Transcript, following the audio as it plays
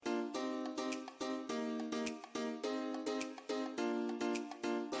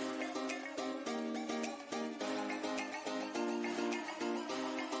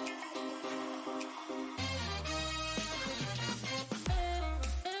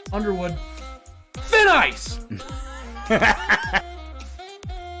Underwood. Thin ice!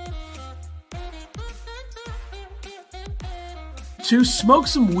 To smoke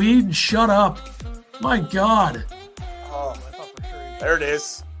some weed and shut up. My God. Oh, I thought for sure. There it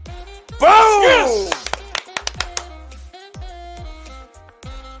is. Boom! Yes!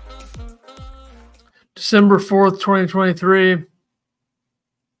 December 4th, 2023.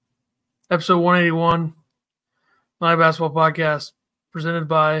 Episode 181. My Basketball Podcast. Presented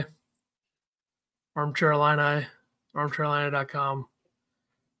by Armchair Illini. ArmchairIllini.com.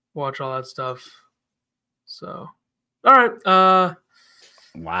 Watch all that stuff. So, all right.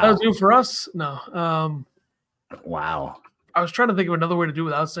 Wow. That'll do for us. No. Wow. I was trying to think of another way to do it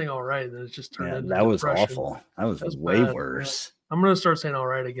without saying all right, and it just turned into that was depression. awful. That was way bad. worse. I'm going to start saying all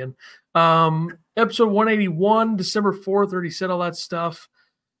right again. Episode 181, December 4th, already said all that stuff.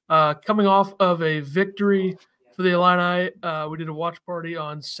 Coming off of a victory for the Illini, we did a watch party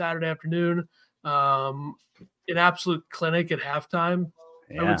on Saturday afternoon. An absolute clinic at halftime,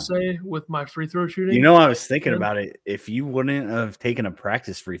 I would say, with my free throw shooting. You know, I was thinking about it. If you wouldn't have taken a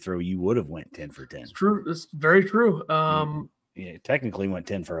practice free throw, you would have went 10 for 10. It's true. It's very true. Yeah, technically went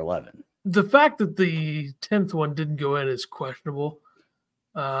 10 for 11. The fact that the 10th one didn't go in is questionable.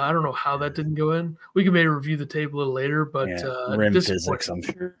 I don't know how that didn't go in. We can maybe review the tape a little later, but rim physics, I'm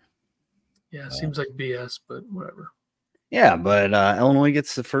sure. Yeah, seems like BS, but whatever. Yeah, but Illinois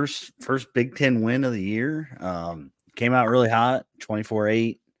gets the first Big Ten win of the year. Came out really hot,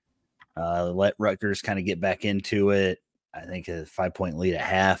 24-8. Let Rutgers kind of get back into it. I think a 5-point lead at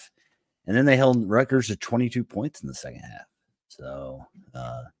half. And then they held Rutgers to 22 points in the second half. So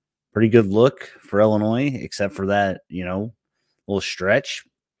pretty good look for Illinois, except for that, little stretch.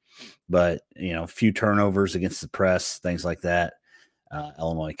 But, a few turnovers against the press, things like that.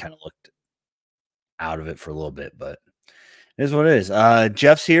 Illinois kind of looked out of it for a little bit, but it is what it is.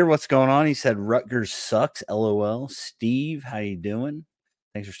 Jeff's here. What's going on? He said Rutgers sucks. LOL. Steve, how you doing?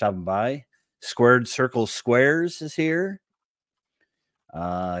 Thanks for stopping by. Squared Circle Squares is here.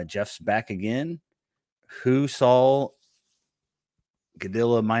 Jeff's back again. Who saw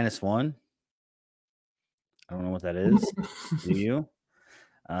Gadilla -1? I don't know what that is. Do you?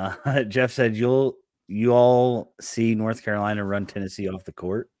 Jeff said you all see North Carolina run Tennessee off the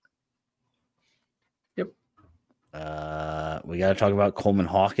court. Yep. We got to talk about Coleman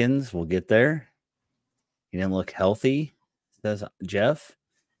Hawkins. We'll get there. He didn't look healthy, says Jeff.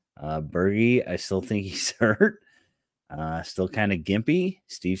 Bergie, I still think he's hurt. Still kind of gimpy.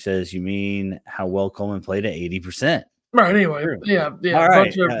 Steve says, you mean how well Coleman played at 80%? Right. Anyway, yeah. All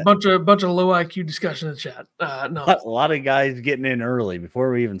right. Bunch of low IQ discussion in the chat. No, a lot of guys getting in early before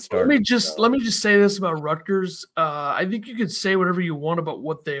we even start. Let me just say this about Rutgers. I think you could say whatever you want about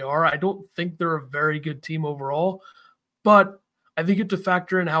what they are. I don't think they're a very good team overall, but I think you have to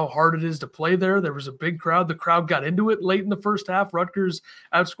factor in how hard it is to play there. There was a big crowd. The crowd got into it late in the first half. Rutgers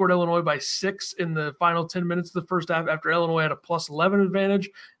outscored Illinois by 6 in the final 10 minutes of the first half after Illinois had a +11 advantage.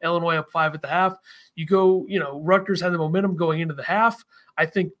 Illinois up 5 at the half. Rutgers had the momentum going into the half. I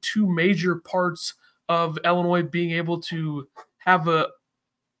think two major parts of Illinois being able to have a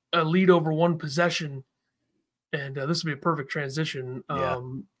lead over one possession, and this would be a perfect transition,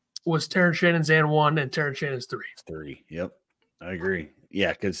 was Terrence Shannon's and 1 and Terrence Shannon's 3. 3, yep. I agree.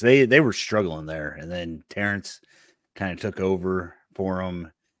 Yeah, because they were struggling there, and then Terrence kind of took over for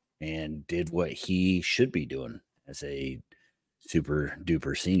him and did what he should be doing as a super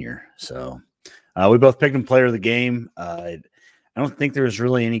duper senior. So we both picked him player of the game. I don't think there was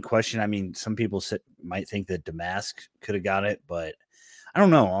really any question. I mean, some people might think that Damask could have got it, but I don't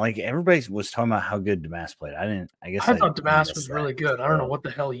know. Like, everybody was talking about how good Damask played. I thought Damask was really good. I don't know what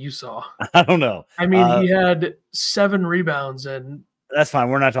the hell you saw. I don't know. I mean, he had 7 rebounds, and that's fine.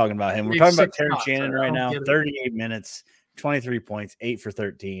 We're not talking about him. We're talking about Terrence Shannon right now. 38 minutes, 23 points, 8 for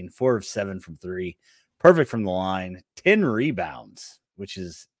 13, 4 of 7 from 3. Perfect from the line, 10 rebounds, which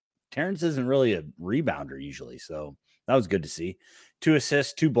is Terrence isn't really a rebounder usually. So that was good to see. 2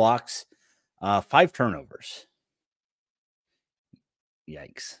 assists, 2 blocks, 5 turnovers.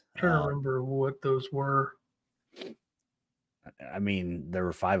 Yikes. I'm trying to remember what those were. I mean, there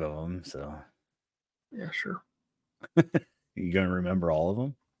were 5 of them, so. Yeah, sure. You going to remember all of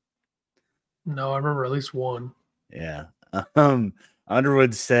them? No, I remember at least 1. Yeah.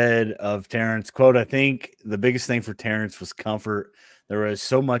 Underwood said of Terrence, quote, I think the biggest thing for Terrence was comfort. There was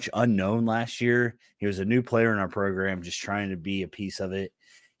so much unknown last year. He was a new player in our program, just trying to be a piece of it.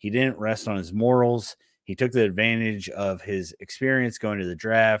 He didn't rest on his morals. He took the advantage of his experience going to the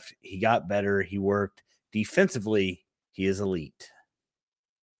draft. He got better. He worked defensively. He is elite.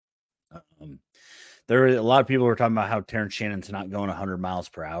 there were a lot of people were talking about how Terrence Shannon's not going 100 miles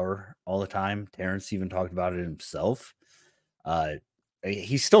per hour all the time. Terrence even talked about it himself.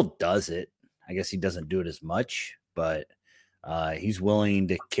 He still does it. I guess he doesn't do it as much, but he's willing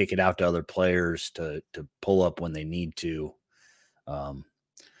to kick it out to other players to pull up when they need to.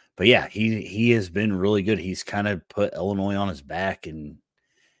 But yeah, he has been really good. He's kind of put Illinois on his back and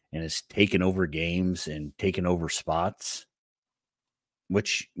has taken over games and taken over spots,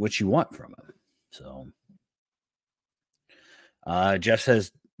 which you want from him. So Jeff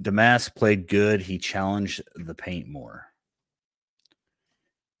says Damas played good. He challenged the paint more.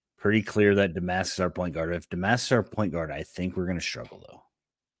 Pretty clear that Damas is our point guard. If Damas is our point guard, I think we're going to struggle, though.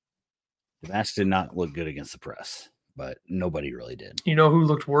 Damas did not look good against the press, but nobody really did. You know who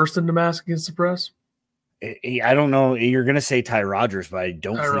looked worse than Damas against the press? I don't know. You're going to say Ty Rodgers, but I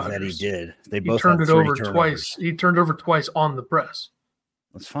don't think that he did. They both turned had it over turnovers. Twice. He turned over twice on the press.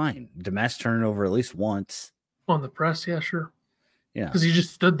 That's fine. Damas turned it over at least once. On the press, yeah, sure. Yeah. Because he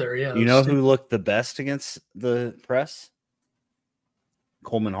just stood there, yeah. You know who looked the best against the press?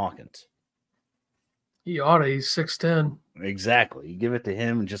 Coleman Hawkins. He ought to. He's 6'10". Exactly. You give it to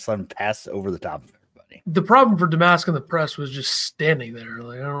him and just let him pass over the top of everybody. The problem for Damas in the press was just standing there.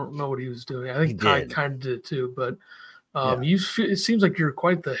 Like, I don't know what he was doing. I think Ty kind of did it too, but it seems like you're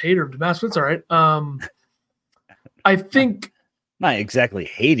quite the hater of Damas, but it's all right. I think not exactly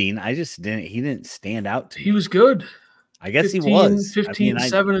hating. I just didn't. He didn't stand out to me. He was good. I guess 15, he was 15,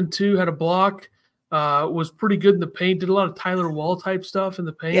 7 and 2, had a block. Was pretty good in the paint. Did a lot of Tyler Wall type stuff in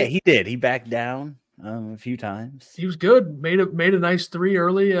the paint. Yeah, he did. He backed down a few times. He was good. Made a nice three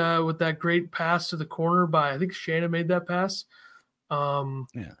early with that great pass to the corner by, I think Shannon made that pass.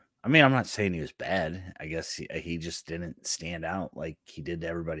 Yeah. I mean, I'm not saying he was bad. I guess he just didn't stand out like he did to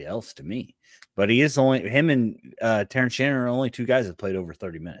everybody else to me. But he is only him and Terrence Shannon are only two guys that played over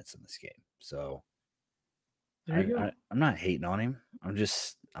 30 minutes in this game. So I'm not hating on him. I'm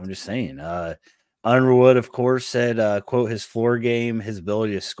just saying. Underwood, of course, said, quote, his floor game, his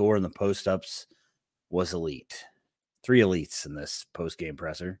ability to score in the post-ups was elite. 3 elites in this post-game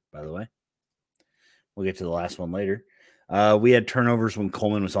presser, by the way. We'll get to the last one later. We had turnovers when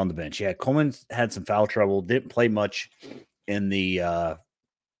Coleman was on the bench. Yeah, Coleman had some foul trouble, didn't play much in the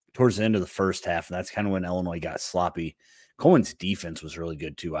towards the end of the first half, and that's kind of when Illinois got sloppy. Coleman's defense was really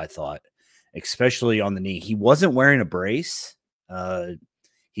good, too, I thought, especially on the knee. He wasn't wearing a brace.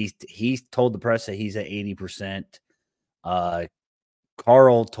 He told the press that he's at 80%.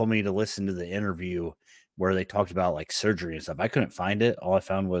 Carl told me to listen to the interview where they talked about like surgery and stuff. I couldn't find it. All I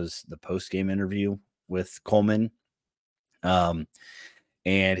found was the post-game interview with Coleman. And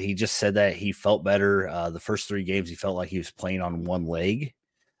he just said that he felt better. The first 3 games, he felt like he was playing on one leg.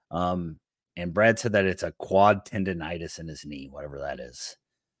 And Brad said that it's a quad tendonitis in his knee, whatever that is.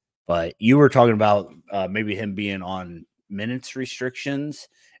 But you were talking about maybe him being on minutes restrictions,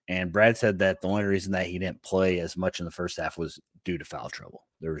 and Brad said that the only reason that he didn't play as much in the first half was due to foul trouble.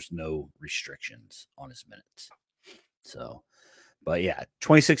 There was no restrictions on his minutes. So, but yeah,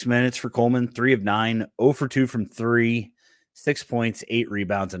 26 minutes for Coleman, 3 of 9, 0 for 2 from 3, 6 points, 8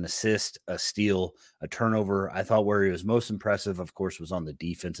 rebounds, an assist, a steal, a turnover. I thought where he was most impressive, of course, was on the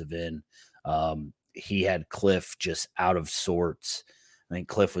defensive end. He had Cliff just out of sorts. I think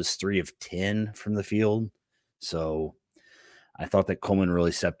Cliff was 3 of 10 from the field. So I thought that Coleman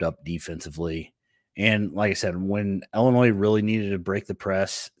really stepped up defensively. And like I said, when Illinois really needed to break the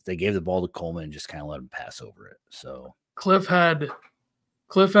press, they gave the ball to Coleman and just kind of let him pass over it. So Cliff had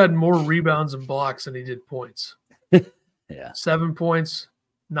more rebounds and blocks than he did points. Yeah. 7 points,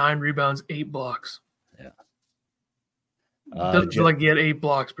 9 rebounds, 8 blocks. Yeah. Doesn't feel like he had 8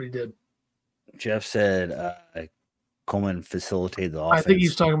 blocks, but he did. Jeff said Coleman facilitated the offense. I think he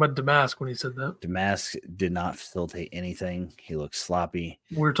was talking about Damas when he said that. Damas did not facilitate anything. He looked sloppy.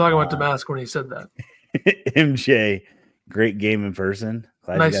 We were talking about Damas when he said that. MJ, great game in person.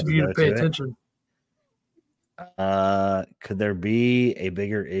 Glad nice of you to pay attention. Could there be a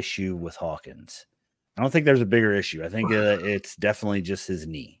bigger issue with Hawkins? I don't think there's a bigger issue. I think it's definitely just his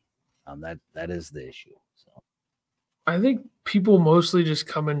knee. That is the issue. So I think people mostly just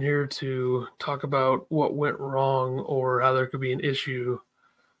come in here to talk about what went wrong or how there could be an issue.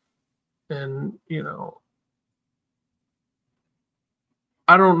 And,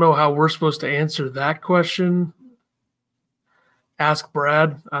 I don't know how we're supposed to answer that question. Ask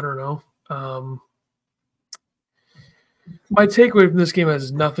Brad. I don't know. My takeaway from this game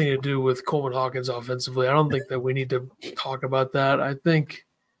has nothing to do with Coleman Hawkins offensively. I don't think that we need to talk about that. I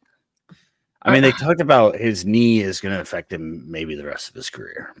mean, they talked about his knee is going to affect him maybe the rest of his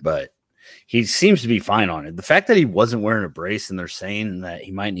career, but he seems to be fine on it. The fact that he wasn't wearing a brace and they're saying that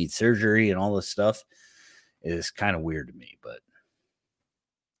he might need surgery and all this stuff is kind of weird to me. But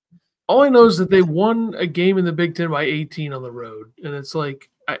all I know is that they won a game in the Big Ten by 18 on the road, and it's like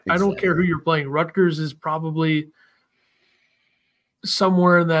I don't care who you're playing. Rutgers is probably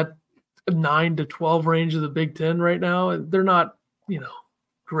somewhere in that 9 to 12 range of the Big Ten right now. They're not,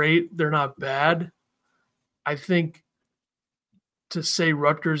 great. They're not bad. I think to say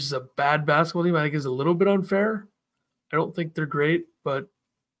Rutgers is a bad basketball team, I think is a little bit unfair. I don't think they're great, but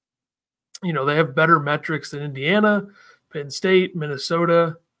they have better metrics than Indiana, Penn State,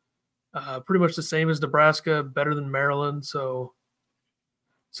 Minnesota, pretty much the same as Nebraska, better than Maryland. So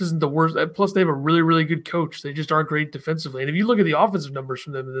this isn't the worst. Plus, they have a really, really good coach. They just aren't great defensively. And if you look at the offensive numbers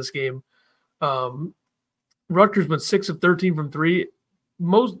from them in this game, Rutgers went 6 of 13 from three.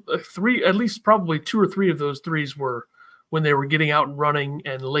 Most three, at least probably 2 or 3 of those threes were when they were getting out and running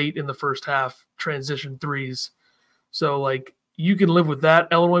and late in the first half transition threes. So you can live with that.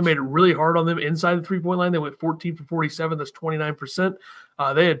 Illinois made it really hard on them inside the 3-point line. They went 14 for 47. That's 29%.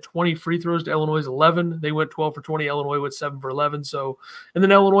 They had 20 free throws to Illinois' 11. They went 12 for 20. Illinois went 7 for 11. So, and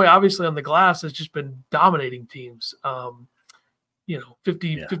then Illinois, obviously on the glass, has just been dominating teams.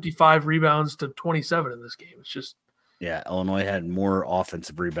 55 rebounds to 27 in this game. It's just. Yeah, Illinois had more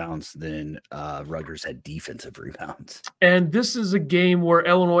offensive rebounds than Rutgers had defensive rebounds. And this is a game where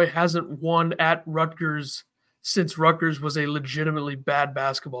Illinois hasn't won at Rutgers since Rutgers was a legitimately bad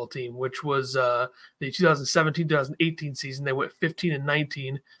basketball team, which was the 2017-2018 season. They went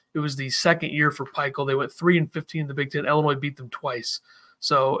 15-19. It was the second year for Peichel. They went 3-15 in the Big Ten. Illinois beat them twice.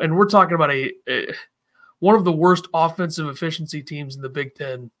 So, and we're talking about one of the worst offensive efficiency teams in the Big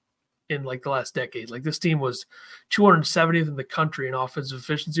Ten in the last decade. This team was 270th in the country in offensive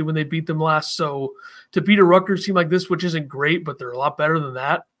efficiency when they beat them last. So to beat a Rutgers team like this, which isn't great, but they're a lot better than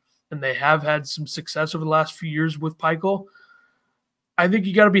that, and they have had some success over the last few years with Peichel, I think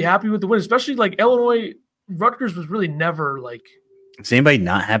you got to be happy with the win, especially Illinois. Rutgers was really never Is anybody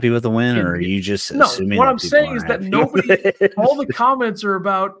not happy with the win, or are you just assuming? What I'm saying is that nobody, all the comments are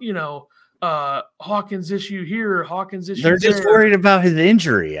about, Hawkins issue here, Hawkins issue They're there. just worried about his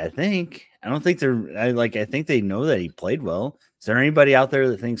injury, I think. I don't think I think they know that he played well. Is there anybody out there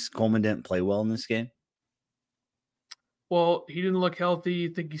that thinks Coleman didn't play well in this game? Well, he didn't look healthy.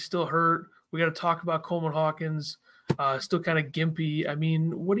 I think he's still hurt. We got to talk about Coleman Hawkins. Still kind of gimpy. I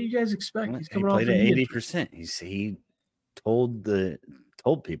mean, what do you guys expect? He's coming played off at 80%. He told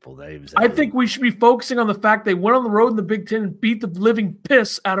people that he was. I think we should be focusing on the fact they went on the road in the Big Ten and beat the living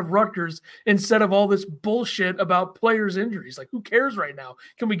piss out of Rutgers instead of all this bullshit about players' injuries. Who cares right now?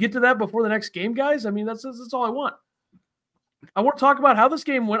 Can we get to that before the next game, guys? I mean, that's all I want. I want to talk about how this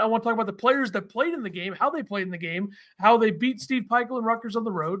game went. I want to talk about the players that played in the game, how they played in the game, how they beat Steve Peichel and Rutgers on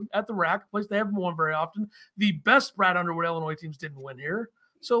the road at the RAC, place they haven't won very often. The best Brad Underwood Illinois teams didn't win here.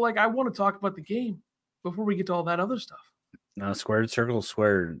 So, I want to talk about the game before we get to all that other stuff. No, Squared Circle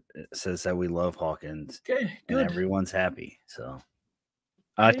Squared says that we love Hawkins. Okay, good. And everyone's happy. So,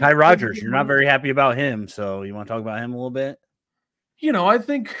 Ty Rogers, you're not very happy about him. So, you want to talk about him a little bit? I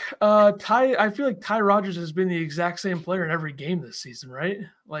think I feel like Ty Rogers has been the exact same player in every game this season, right?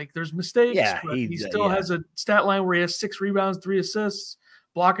 There's mistakes, but he still has a stat line where he has 6 rebounds, 3 assists,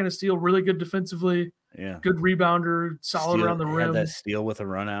 blocking a steal, really good defensively. Yeah. Good rebounder, solid around the rim. Had that steal with a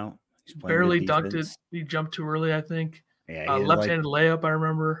run out. Barely dunked it. He jumped too early, I think. Yeah, left-handed layup, I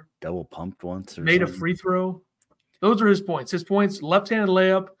remember. Double pumped once or made something. A free throw. Those are his points. His points, left-handed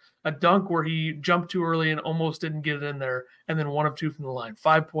layup, a dunk where he jumped too early and almost didn't get it in there, and then 1 of 2 from the line.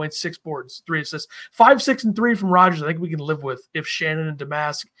 5 points, 6 boards, 3 assists. 5, 6, and 3 from Rogers I think we can live with if Shannon and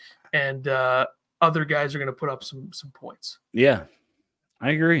Damask and other guys are going to put up some points. Yeah,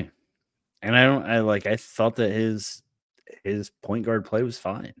 I agree. And I thought that his point guard play was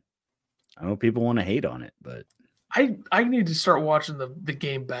fine. I know people want to hate on it, but I need to start watching the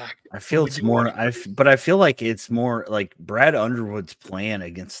game back. I feel it's more. But I feel like it's more like Brad Underwood's plan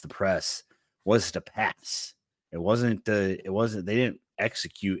against the press was to pass. It wasn't. They didn't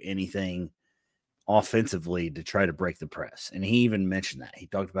execute anything offensively to try to break the press. And he even mentioned that. He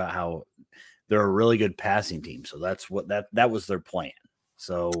talked about how they're a really good passing team. So that's what that was their plan.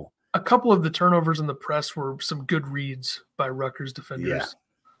 So a couple of the turnovers in the press were some good reads by Rutgers defenders. Yeah,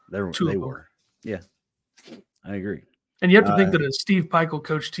 they were. Yeah, I agree. And you have to think that a Steve Peichel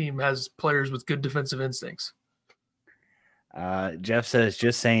coach team has players with good defensive instincts. Jeff says,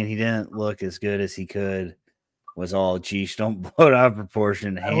 just saying he didn't look as good as he could was all, geez, don't blow it out of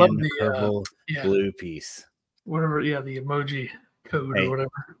proportion. I love the purple blue piece. Whatever, the emoji code or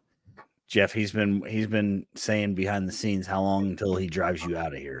whatever. Jeff, he's been saying behind the scenes how long until he drives you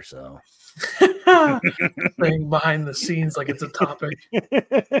out of here. So saying behind the scenes like it's a topic.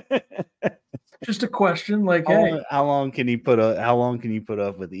 Just a question, like, how long can you put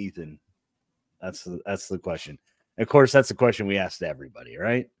up with Ethan? That's the question. Of course, that's the question we asked everybody,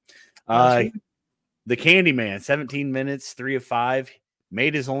 right? The Candyman, 17 minutes, 3 of 5,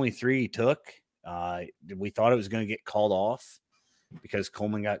 made his only 3 he took. We thought it was going to get called off because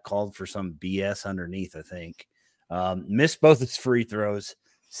Coleman got called for some BS underneath, I think. Missed both his free throws,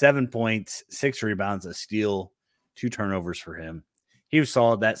 7 points, 6 rebounds, a steal, 2 turnovers for him. He was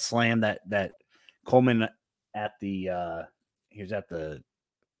solid. That slam that Coleman he was at the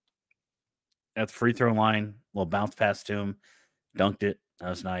free throw line, little bounce pass to him, dunked it. That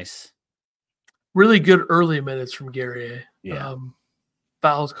was nice. Really good early minutes from Gary. Yeah.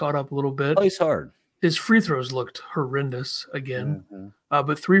 Fouls caught up a little bit. Plays hard. His free throws looked horrendous again. Mm-hmm.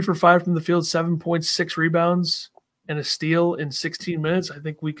 But 3 for 5 from the field, 7 points, 6 rebounds, and a steal in 16 minutes. I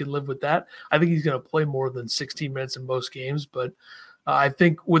think we could live with that. I think he's going to play more than 16 minutes in most games. But I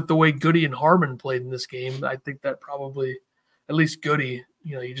think with the way Goody and Harmon played in this game, I think that probably at least Goody,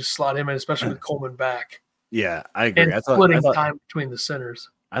 you just slot him in, especially with Coleman back. Yeah, I agree. And splitting time between the centers.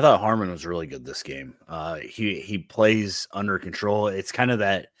 I thought Harmon was really good this game. He plays under control. It's kind of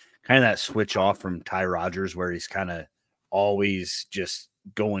that switch off from Ty Rodgers where he's kind of always just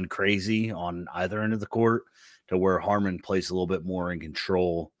going crazy on either end of the court to where Harmon plays a little bit more in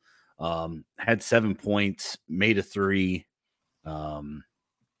control. Had 7 points, made a 3.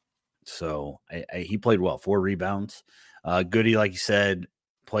 So he played well, 4 rebounds. Goody, like you said,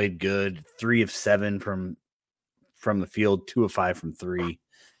 played good. 3 of 7 from the field, 2 of 5 from 3.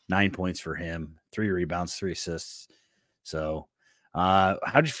 9 points for him, 3 rebounds, 3 assists. So,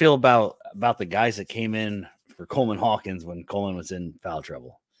 how'd you feel about the guys that came in for Coleman Hawkins when Coleman was in foul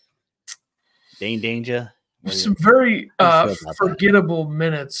trouble? Dane Danger? Some very forgettable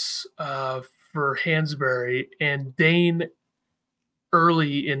minutes for Hansberry, and Dane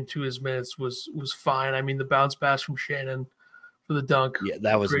early into his minutes was fine. I mean, the bounce pass from Shannon for the dunk. Yeah,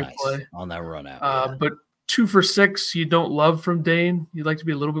 that was great nice play on that run out. But 2 for 6, you don't love from Dane. You'd like to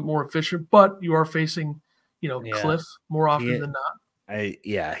be a little bit more efficient, but you are facing, Cliff more often than not.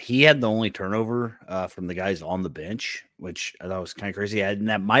 He had the only turnover from the guys on the bench, which I thought was kind of crazy. And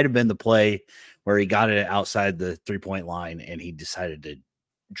that might have been the play where he got it outside the 3-point line and he decided to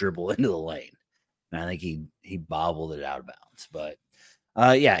dribble into the lane. And I think he bobbled it out of bounds. But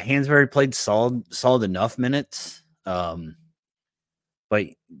Hansberry played solid enough minutes. But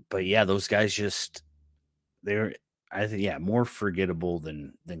yeah, those guys just they're more forgettable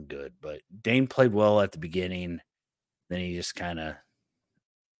than good. But Dane played well at the beginning, then he just kind of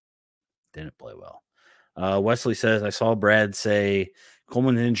didn't play well. Wesley says, I saw Brad say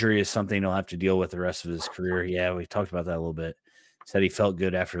Coleman's injury is something he'll have to deal with the rest of his career. Yeah, we talked about that a little bit. Said he felt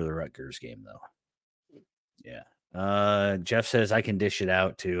good after the Rutgers game, though. Yeah. Jeff says, I can dish it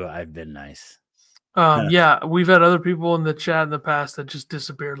out, too. I've been nice. Yeah, we've had other people in the chat in the past that just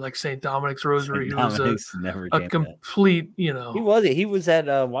disappeared, like St. Dominic's Rosary. He was a complete, He was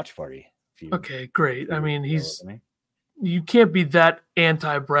at watch party. Okay, great. I mean, you can't be that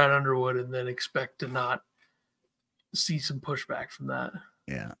anti Brad Underwood and then expect to not see some pushback from that.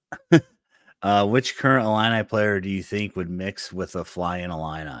 Yeah. Which current Illini player do you think would mix with a fly in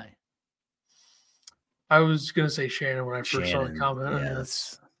Illini? I was going to say Shannon when I first saw the comment.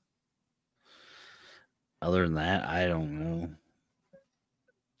 Yes. Other than that, I don't know.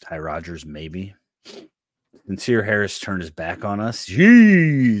 Ty Rodgers, maybe. Sincere Harris turned his back on us.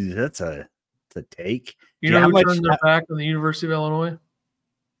 Jeez, that's a take. You know who turned their back on the University of Illinois?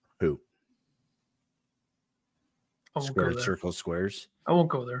 Who? Circle squares. I won't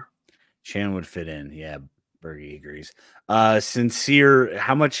go there. Shannon would fit in. Yeah, Bergie agrees. Sincere,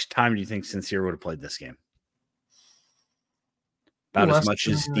 how much time do you think Sincere would have played this game? About as much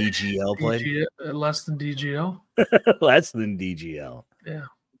as DGL played? Less than DGL? Less than DGL. Yeah.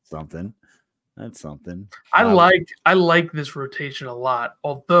 Something. That's something. I like this rotation a lot,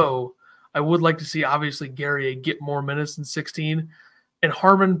 although I would like to see, obviously, Gary get more minutes than 16. And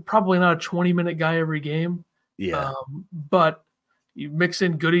Harmon, probably not a 20-minute guy every game. Yeah. But you mix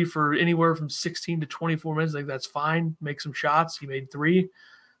in Goody for anywhere from 16 to 24 minutes. I think that's fine. Make some shots. He made 3.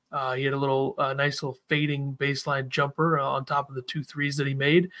 He had a nice little fading baseline jumper on top of the 2 threes that he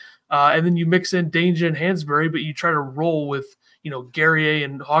made. And then you mix in Danger and Hansberry, but you try to roll with, Guerrier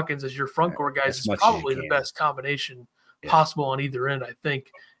and Hawkins as your front court guys. It's probably the best combination possible on either end, I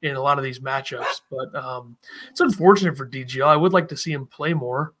think, in a lot of these matchups. But it's unfortunate for DGL. I would like to see him play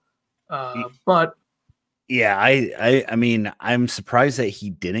more. But Yeah, I mean, I'm surprised that he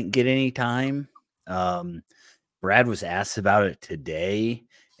didn't get any time. Brad was asked about it today,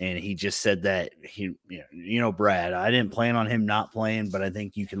 and he just said that Brad, I didn't plan on him not playing, but I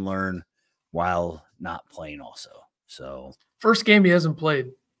think you can learn while not playing also. So first game he hasn't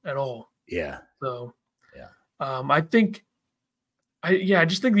played at all. Yeah. So yeah. I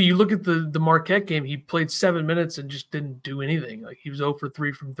just think that you look at the Marquette game, he played 7 minutes and just didn't do anything. Like he was 0 for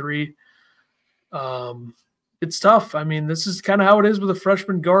 3 from 3. It's tough. I mean, this is kind of how it is with a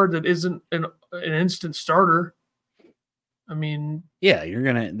freshman guard that isn't an instant starter. I mean, yeah,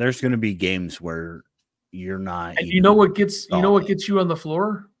 there's gonna be games where you're not. And you know what gets you on the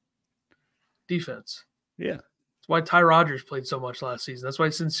floor? Defense. Yeah. That's why Ty Rodgers played so much last season. That's why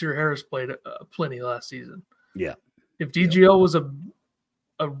Sincere Harris played plenty last season. Yeah. If DGL was a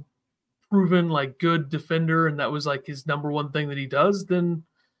proven like good defender and that was like his number one thing that he does, then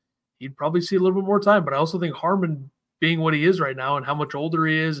he'd probably see a little bit more time. But I also think Harmon being what he is right now and how much older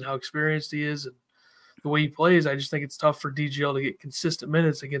he is and how experienced he is and the way he plays, I just think it's tough for DGL to get consistent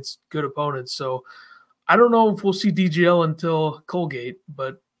minutes against good opponents. So I don't know if we'll see DGL until Colgate,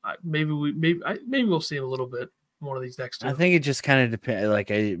 but maybe we'll see him a little bit one of these next two. I think it just kind of depends.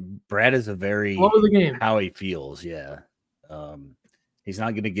 Like Brad is a very flow of the game, how he feels. Yeah. He's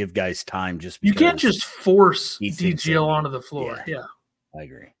not going to give guys time just because you can't just force DGL onto the floor. Yeah. I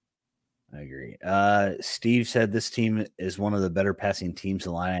agree. Steve said this team is one of the better passing teams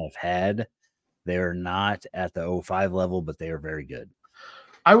the line have had. They are not at the 05 level, but they are very good.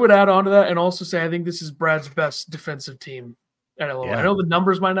 I would add on to that and also say I think this is Brad's best defensive team at Illinois. Yeah. I know the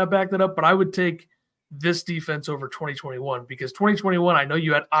numbers might not back that up, but I would take this defense over 2021 because 2021, I know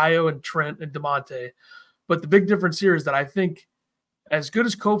you had Io and Trent and DeMonte, but the big difference here is that I think as good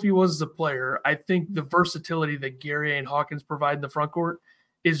as Kofi was as a player, I think the versatility that Gary and Hawkins provide in the front court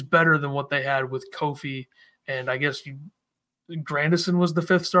is better than what they had with Kofi. And I guess Grandison was the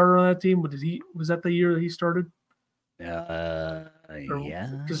fifth starter on that team. Was that the year that he started? Yeah.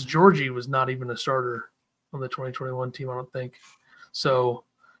 Because Georgie was not even a starter on the 2021 team, I don't think. So,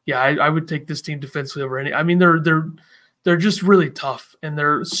 yeah, I would take this team defensively over any. I mean, they're just really tough and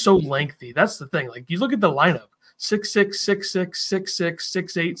they're so lengthy. That's the thing. Like you look at the lineup: 6'6", 6'6", 6'6",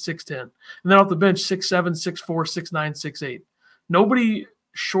 6'8", 6'10", and then off the bench 6'7", 6'4", 6'9", 6'8". Nobody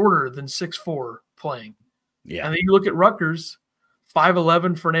shorter than 6'4" playing. Yeah. And then you look at Rutgers: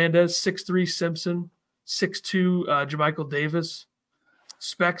 5'11" Fernandez, 6'3" Simpson, 6'2" Jamichael Davis.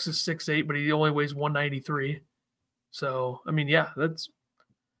 Specs is 6'8", but he only weighs 193. So, I mean,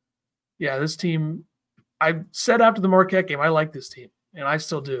 this team, I said after the Marquette game, I like this team, and I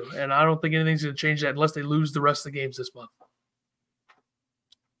still do. And I don't think anything's going to change that unless they lose the rest of the games this month.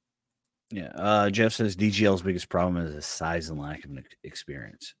 Yeah. Jeff says DGL's biggest problem is his size and lack of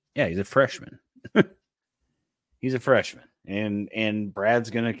experience. Yeah, he's a freshman. He's a freshman. And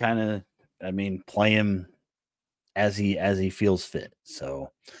Brad's going to kind of, play him as he feels fit.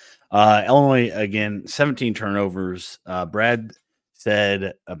 So Illinois, again, 17 turnovers. Brad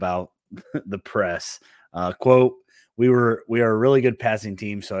said about the press, quote, we are a really good passing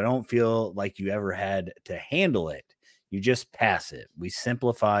team, so I don't feel like you ever had to handle it. You just pass it. We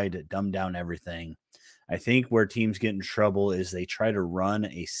simplified, dumbed down everything. I think where teams get in trouble is they try to run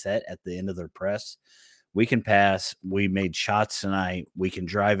a set at the end of their press. We can pass. We made shots tonight. We can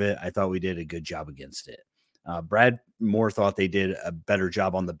drive it. I thought we did a good job against it. Brad Moore thought they did a better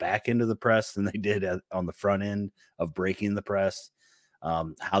job on the back end of the press than they did on the front end of breaking the press.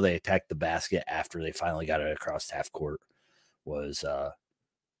 How they attacked the basket after they finally got it across half court was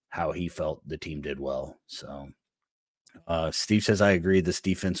how he felt the team did well. So Steve says, I agree. This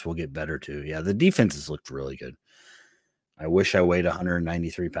defense will get better too. Yeah, the defenses looked really good. I wish I weighed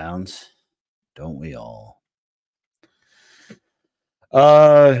 193 pounds. Don't we all?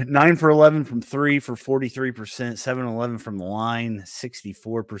 9 for 11 from 3 for 43%, 7-11 from the line,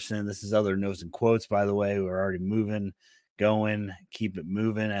 64%. This is other notes and quotes, by the way. We're already moving, going, keep it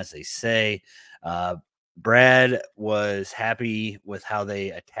moving, as they say. Brad was happy with how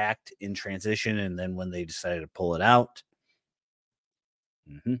they attacked in transition, and then when they decided to pull it out.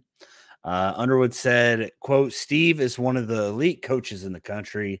 Underwood said, quote, Steve is one of the elite coaches in the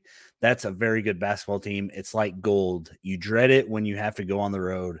country. That's a very good basketball team. It's like gold. You dread it when you have to go on the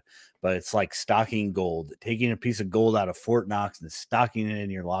road, but it's like stocking gold. Taking a piece of gold out of Fort Knox and stocking it in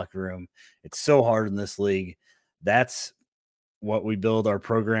your locker room. It's so hard in this league. That's what we build our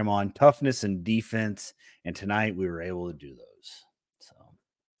program on, toughness and defense. And tonight we were able to do those. So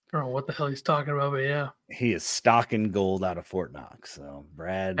I don't know what the hell he's talking about, but yeah. He is stocking gold out of Fort Knox. So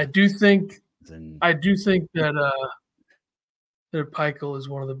Brad. I do think that Peichel is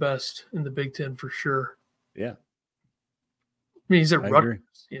one of the best in the Big Ten for sure. Yeah. I mean, he's at I Rutgers,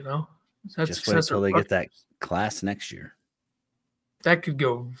 agree. you know. Just wait till they get that class next year. That could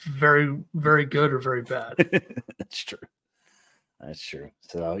go very, very good or very bad. That's true. That's true.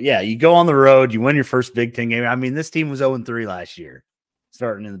 So, yeah, you go on the road, you win your first Big Ten game. I mean, this team was 0-3 last year,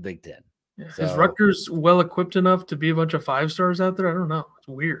 starting in the Big Ten. Yeah. So, is Rutgers well-equipped enough to be a bunch of 5-stars out there? I don't know. It's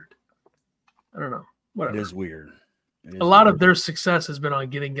weird. I don't know. Whatever. It is weird. A lot of their success has been on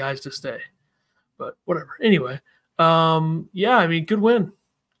getting guys to stay. But whatever. Anyway, yeah, I mean, good win.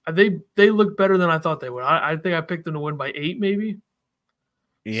 They look better than I thought they would. I think I picked them to win by 8, maybe.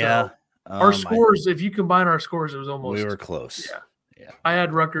 Yeah. So our scores, if you combine our scores, it was almost. We were close. Yeah. Yeah. I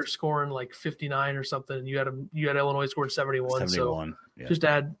had Rutgers scoring like 59 or something, and you had Illinois scoring 71. So just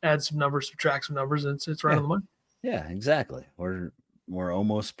add some numbers, subtract some numbers, and it's right on the money. Yeah, exactly. We're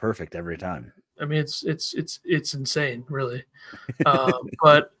almost perfect every time. I mean, it's insane, really.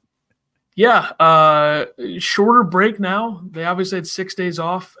 But yeah, shorter break now. They obviously had 6 days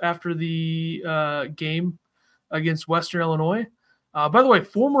off after the game against Western Illinois. By the way,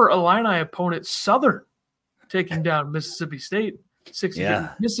 former Illini opponent Southern taking down Mississippi State. 60.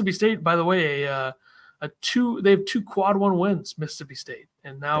 Yeah. Mississippi State, by the way, they have 2 quad 1 wins. Mississippi State,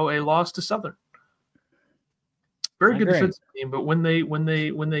 and now a loss to Southern. Very good defensive team, but when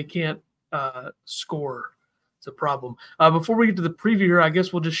they can't score, it's a problem. Before we get to the preview here, I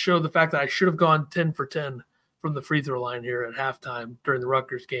guess we'll just show the fact that I should have gone 10 for 10 from the free throw line here at halftime during the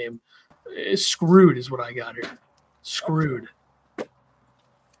Rutgers game. Screwed is what I got here. Screwed.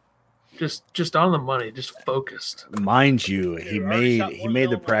 Just on the money, just focused. Mind you, he made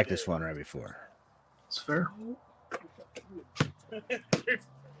the practice one right before. It's fair.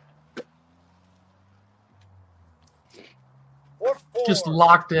 Just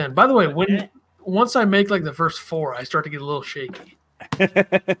locked in. By the way, once I make like the first 4, I start to get a little shaky. You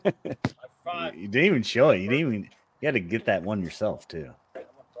didn't even show it. You had to get that one yourself too.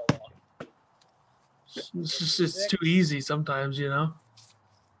 It's too easy sometimes, you know.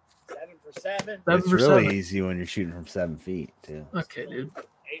 7 for 7. It's really easy when you're shooting from 7 feet too. Okay, dude.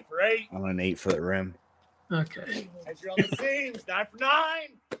 8 for 8. On an 8-foot rim. Okay. As you're on the seams, 9 for 9.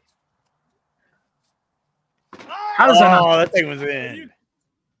 How does that thing was in.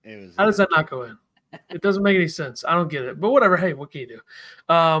 How does that not go in? It doesn't make any sense. I don't get it. But whatever. Hey, what can you do?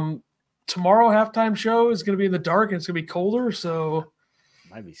 Tomorrow halftime show is going to be in the dark and it's going to be colder, so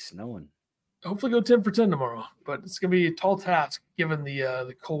might be snowing. Hopefully go 10 for 10 tomorrow, but it's going to be a tall task given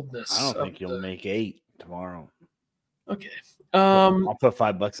the coldness. I don't think you'll make 8 tomorrow. Okay. I'll put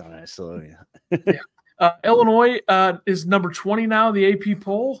 $5 on it. So yeah. Illinois is number 20 now, the AP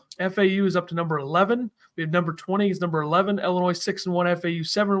poll. FAU is up to number 11. We have number 20 is number 11. Illinois 6-1, FAU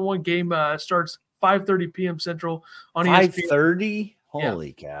 7-1. Game starts 5:30 p.m. Central on ESPN. 5:30?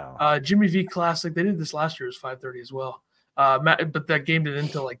 Holy cow. Jimmy V Classic. They did this last year. It was 5:30 as well. But that game didn't end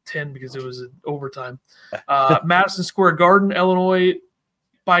until like 10 because it was overtime. Madison Square Garden, Illinois.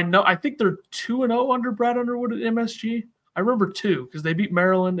 I think they're 2-0 under Brad Underwood at MSG. I remember 2 because they beat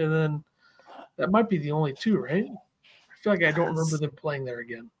Maryland, and then that might be the only 2, right? I feel like I don't remember them playing there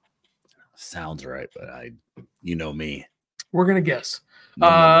again. Sounds right, but you know me. We're gonna guess.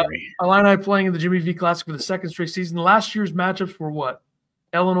 No Illini playing in the Jimmy V Classic for the second straight season. Last year's matchups were what?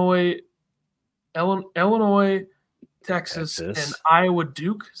 Illinois, Texas, and Iowa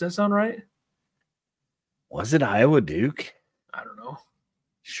Duke. Does that sound right? Was it Iowa Duke? I don't know.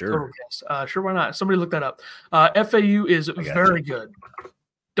 Sure. Sure, why not? Somebody look that up. FAU is very good.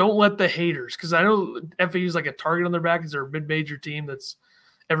 Don't let the haters, because I know FAU is like a target on their back because they're a mid-major team that's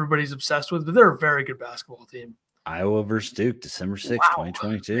everybody's obsessed with, but they're a very good basketball team. Iowa versus Duke, December 6th,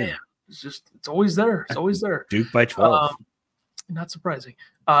 2022. Man. It's always there. It's always there. Duke by 12. Not surprising.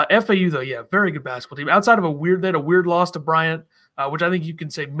 FAU, though, yeah, very good basketball team. Outside of they had a weird loss to Bryant, which I think you can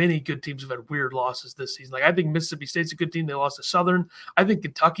say many good teams have had weird losses this season. Like I think Mississippi State's a good team. They lost to Southern. I think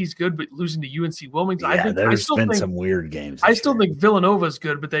Kentucky's good, but losing to UNC Wilmington. Yeah, there's been some weird games. I still think Villanova's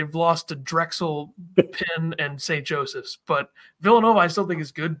good, but they've lost to Drexel, Penn, and St. Joseph's. But Villanova, I still think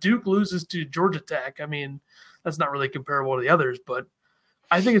is good. Duke loses to Georgia Tech. I mean, that's not really comparable to the others, but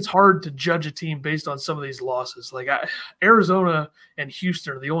I think it's hard to judge a team based on some of these losses. Like Arizona and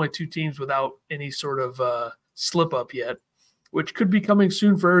Houston are the only 2 teams without any sort of slip up yet, which could be coming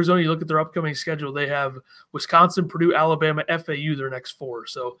soon for Arizona. You look at their upcoming schedule. They have Wisconsin, Purdue, Alabama, FAU, their next 4.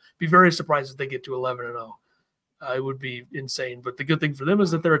 So be very surprised if they get to 11-0. It would be insane. But the good thing for them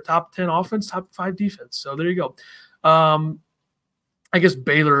is that they're a top 10 offense, top 5 defense. So there you go. I guess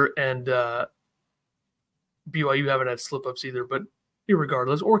Baylor and BYU haven't had slip-ups either, but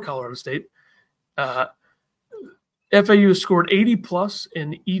irregardless, or Colorado State. FAU has scored 80-plus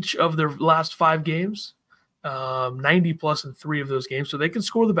in each of their last 5 games. 90 plus in 3 of those games, so they can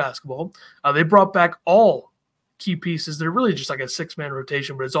score the basketball. They brought back all key pieces. They're really just like a 6-man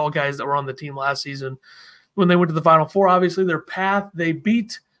rotation, but it's all guys that were on the team last season when they went to the Final Four. Obviously, their path, they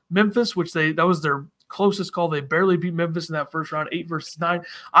beat Memphis, which that was their closest call. They barely beat Memphis in that first round, 8-9.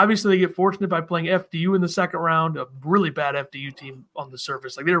 Obviously, they get fortunate by playing FDU in the second round, a really bad FDU team on the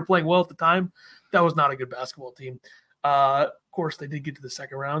surface. Like, they were playing well at the time. That was not a good basketball team. Of course, they did get to the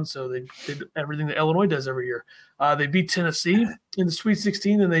second round, so they did everything that Illinois does every year. They beat Tennessee in the Sweet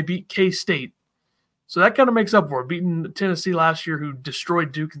 16, and they beat K-State. So that kind of makes up for it, beating Tennessee last year, who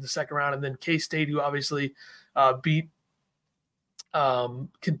destroyed Duke in the second round, and then K-State, who obviously beat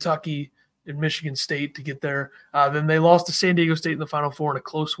Kentucky and Michigan State to get there. Then they lost to San Diego State in the Final Four in a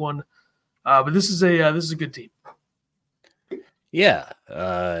close one. But this is a good team. Yeah,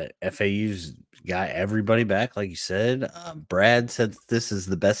 FAU's got everybody back, like you said. Brad said this is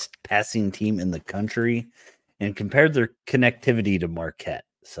the best passing team in the country, and compared their connectivity to Marquette.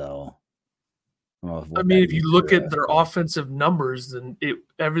 So, I mean, if you look at their offensive numbers, then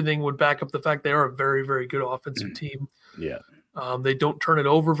everything would back up the fact they are a very, very good offensive team. Yeah. They don't turn it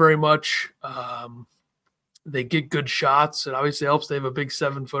over very much. They get good shots. It obviously helps. They have a big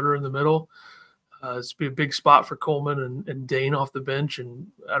 7-footer in the middle. It's be a big spot for Coleman and Dane off the bench. And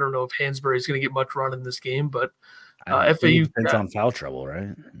I don't know if Hansberry is going to get much run in this game, but FAU depends on foul trouble, right?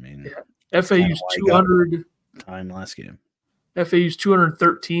 I mean, FAU's 200 time last game. FAU's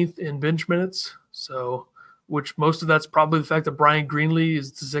 213th in bench minutes. So, which most of that's probably the fact that Brian Greenlee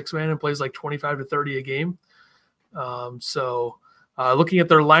is the 6-man and plays like 25 to 30 a game. Looking at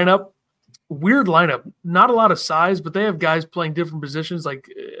their lineup, weird lineup, not a lot of size, but they have guys playing different positions. Like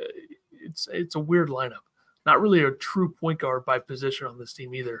it's a weird lineup, not really a true point guard by position on this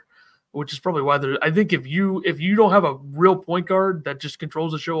team either, which is probably why I think if you don't have a real point guard that just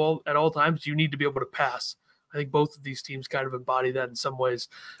controls the show at all times, you need to be able to pass. I think both of these teams kind of embody that in some ways.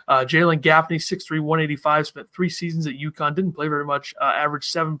 Jalen Gaffney, 6'3", 185, spent 3 seasons at UConn, didn't play very much, averaged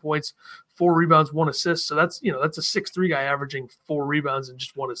 7 points, 4 rebounds, 1 assist. So that's a 6'3" guy averaging 4 rebounds and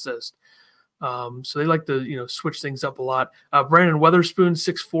just 1 assist. So they like to, switch things up a lot. Brandon Weatherspoon,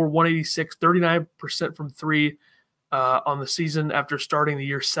 6'4", 186, 39% from 3 on the season after starting the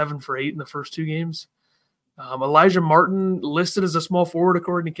year 7 for 8 in the first 2 games. Elijah Martin, listed as a small forward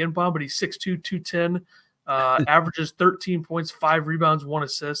according to KenPom, but he's 6'2", 210, averages 13 points, 5 rebounds, 1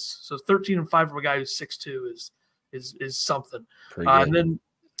 assist. So 13 and 5 from a guy who's 6'2" is something. And then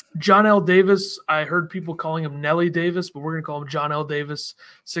John L. Davis, I heard people calling him Nelly Davis, but we're going to call him John L. Davis,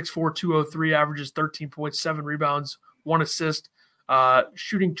 6'4", 203, averages 13 points, 7 rebounds, 1 assist,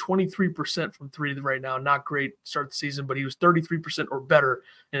 shooting 23% from 3 right now. Not great start the season, but he was 33% or better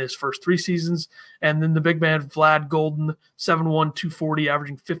in his first 3 seasons. And then the big man, Vlad Golden, 7'1", 240,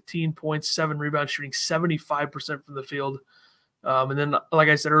 averaging 15 points, 7 rebounds, shooting 75% from the field. And then, like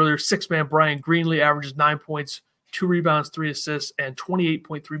I said earlier, 6-man Brian Greenlee averages 9 points, 2 rebounds, 3 assists, and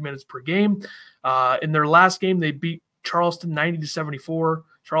 28.3 minutes per game. In their last game, they beat Charleston 90-74.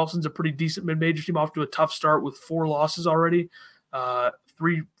 Charleston's a pretty decent mid-major team, off to a tough start with 4 losses already.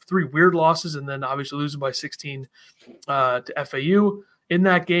 3 weird losses, and then obviously losing by 16 to FAU. In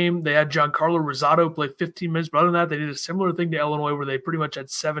that game, they had Giancarlo Rosado play 15 minutes, but other than that, they did a similar thing to Illinois where they pretty much had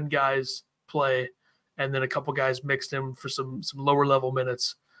 7 guys play, and then a couple guys mixed in for some lower-level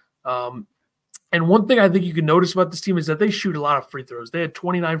minutes. And one thing I think you can notice about this team is that they shoot a lot of free throws. They had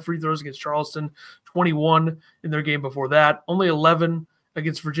 29 free throws against Charleston, 21 in their game before that, only 11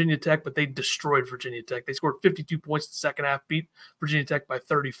 against Virginia Tech, but they destroyed Virginia Tech. They scored 52 points in the second half, beat Virginia Tech by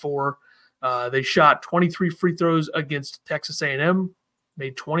 34. They shot 23 free throws against Texas A&M,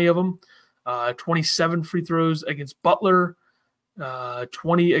 made 20 of them, 27 free throws against Butler,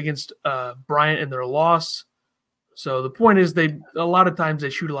 20 against Bryant in their loss. So the point is, a lot of times they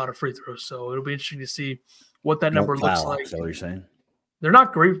shoot a lot of free throws. So it'll be interesting to see what that number looks like. Is that what you're saying? They're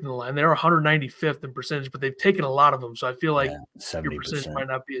not great from the line. They're 195th in percentage, but they've taken a lot of them. So I feel like 70%. Your percentage might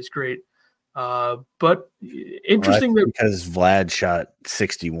not be as great. But interesting because Vlad shot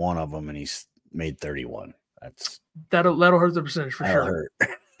 61 of them and he's made 31. That'll hurt the percentage for sure.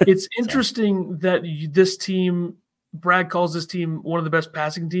 It's interesting that this team, Brad calls this team one of the best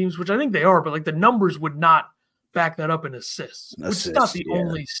passing teams, which I think they are, but like the numbers would not back that up in assists, which is not the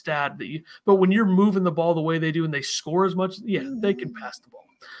only stat that but when you're moving the ball the way they do and they score as much, they can pass the ball.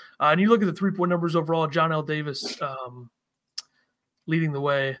 And you look at the 3-point numbers overall, John L. Davis leading the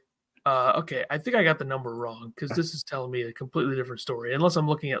way. Okay, I think I got the number wrong because this is telling me a completely different story. Unless I'm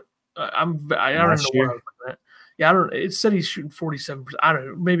looking at, I don't know what I was looking at. Yeah, it said he's shooting 47%. I don't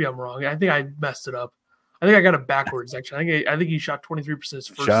know. Maybe I'm wrong. I think I messed it up. I think I got it backwards. Actually, I think he shot 23% his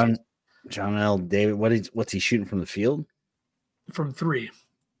first season. John L. David, what's he shooting from the field? From 3.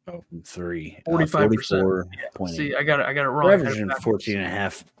 Oh, from 3. 45%. 44.8. See, I got it wrong. They're averaging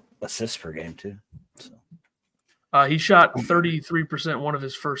 14.5 assists per game, too. So. He shot 33% one of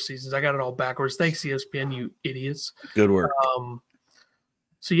his first seasons. I got it all backwards. Thanks, ESPN, you idiots. Good work.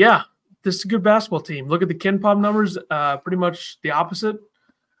 So, yeah, this is a good basketball team. Look at the KenPom numbers, pretty much the opposite.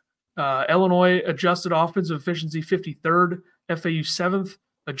 Illinois adjusted offensive efficiency 53rd, FAU 7th.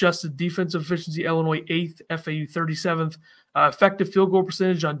 Adjusted defensive efficiency, Illinois 8th, FAU 37th. Effective field goal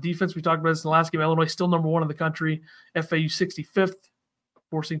percentage on defense, we talked about this in the last game. Illinois still number 1 in the country, FAU 65th,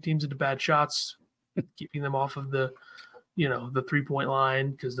 forcing teams into bad shots, keeping them off of the 3-point line,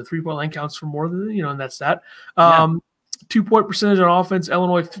 because the 3-point line counts for more than, and that's that. 2-point percentage on offense,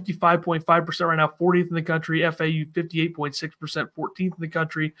 Illinois 55.5% right now, 40th in the country. FAU 58.6%, 14th in the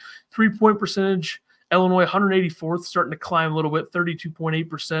country. 3-point percentage, Illinois 184th, starting to climb a little bit,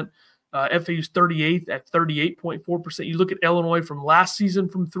 32.8%. FAU's 38th at 38.4%. You look at Illinois from last season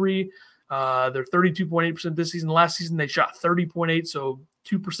from 3, they're 32.8% this season. Last season they shot 30.8, so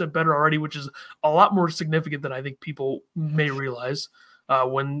 2% better already, which is a lot more significant than I think people may realize.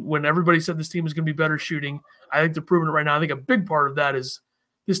 When everybody said this team was going to be better shooting, I think they're proving it right now. I think a big part of that is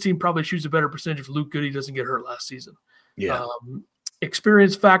this team probably shoots a better percentage if Luke Goody doesn't get hurt last season. Yeah.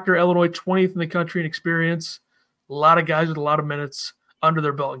 Experience factor, Illinois 20th in the country in experience. A lot of guys with a lot of minutes under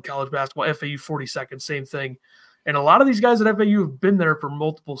their belt in college basketball. FAU 42nd, same thing. And a lot of these guys at FAU have been there for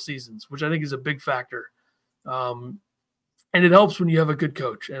multiple seasons, which I think is a big factor. And it helps when you have a good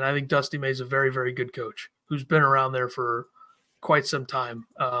coach. And I think Dusty May is a very, very good coach who's been around there for quite some time,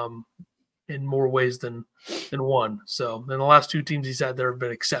 in more ways than one. So in the last 2 teams he's had there have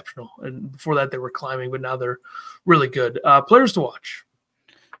been exceptional. And before that they were climbing, but now they're really good. Players to watch.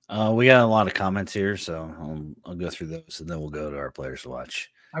 We got a lot of comments here, so I'll go through those and then we'll go to our players to watch.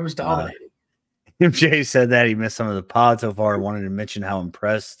 I was dominating. MJ said that he missed some of the pods so far. I wanted to mention how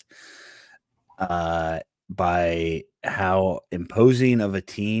impressed by how imposing of a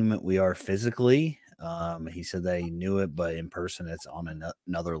team we are physically. He said that he knew it, but in person, it's on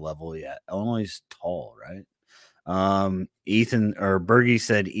another level. Yeah, Illinois is tall, right? Bergie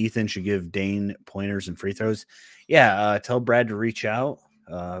said Ethan should give Dane pointers and free throws. Yeah, tell Brad to reach out.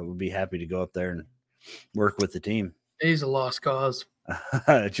 We'll be happy to go up there and work with the team. He's a lost cause.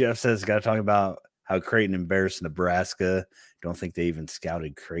 Jeff says, got to talk about how Creighton embarrassed Nebraska. Don't think they even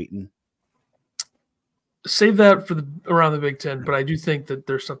scouted Creighton. Save that for around the Big Ten, but I do think that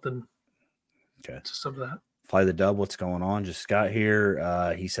there's something. Okay. To some of that. Fly the dub. What's going on? Just got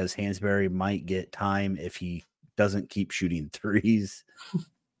here. He says Hansberry might get time if he doesn't keep shooting threes.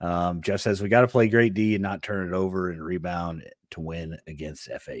 Jeff says we got to play great D and not turn it over and rebound to win against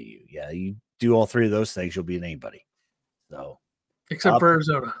FAU. Yeah, you do all 3 of those things, you'll beat anybody. So, except for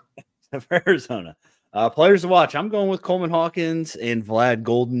Arizona. Players to watch. I'm going with Coleman Hawkins and Vlad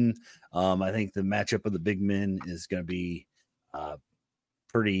Golden. I think the matchup of the big men is going to be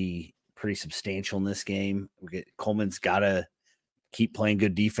pretty substantial in this game. Coleman's got to keep playing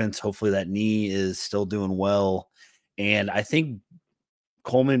good defense. Hopefully that knee is still doing well. And I think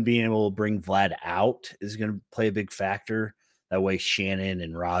Coleman being able to bring Vlad out is going to play a big factor. That way Shannon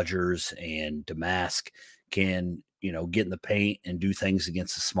and Rogers and Damask can, get in the paint and do things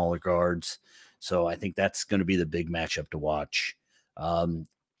against the smaller guards. So I think that's going to be the big matchup to watch.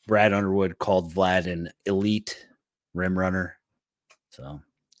 Brad Underwood called Vlad an elite rim runner. So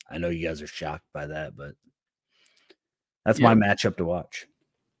I know you guys are shocked by that, but that's my matchup to watch.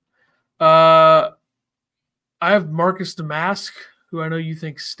 I have Marcus Damask, who I know you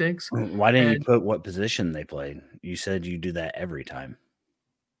think stinks. Why didn't you put what position they played? You said you do that every time.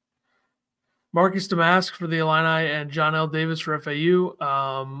 Marcus Damask for the Illini and John L. Davis for FAU.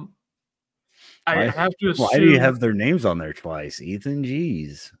 I have to assume. Why do you have their names on there twice, Ethan?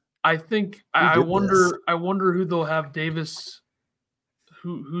 Jeez. I think I wonder who they'll have Davis.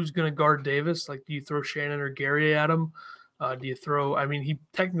 Who's going to guard Davis? Like, do you throw Shannon or Gary at him? Do you throw? I mean, he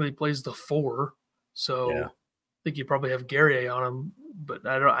technically plays the 4, so I think you probably have Gary on him. But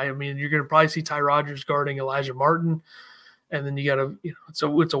I mean, you're going to probably see Ty Rogers guarding Elijah Martin, and then you got to,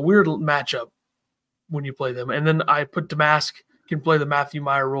 it's a weird matchup when you play them. And then I put Damask can play the Matthew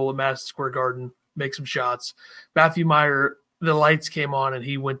Meyer role at Madison Square Garden, make some shots. Matthew Meyer, the lights came on and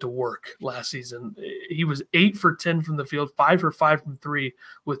he went to work last season. He was 8 for 10 from the field, 5 for 5 from 3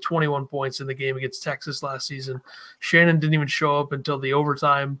 with 21 points in the game against Texas last season. Shannon didn't even show up until the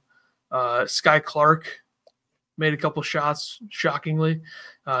overtime. Sky Clark made a couple shots, shockingly.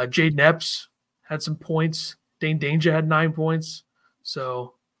 Jaden Epps had some points. Dane Danger had 9 points.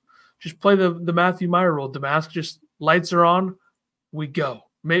 So just play the Matthew Meyer role. Damask, just lights are on, we go.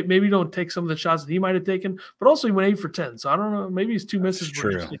 Maybe don't take some of the shots that he might have taken, but also he went 8 for 10. So I don't know. Maybe his 2 misses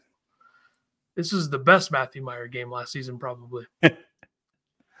were just, this is the best Matthew Meyer game last season, probably. I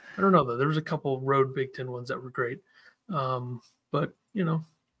don't know, though. There was a couple road Big Ten ones that were great. But, Yeah,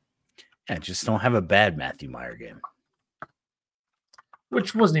 just don't have a bad Matthew Meyer game.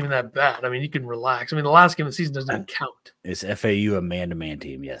 Which wasn't even that bad. I mean, you can relax. I mean, the last game of the season doesn't even count. Is FAU a man-to-man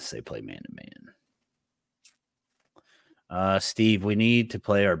team? Yes, they play man-to-man. Steve, we need to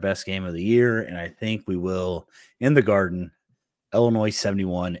play our best game of the year, and I think we will in the Garden. Illinois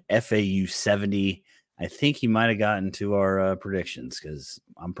 71, FAU 70. I think he might have gotten to our predictions because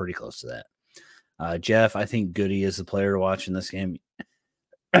I'm pretty close to that. Jeff, I think Goody is the player to watch in this game.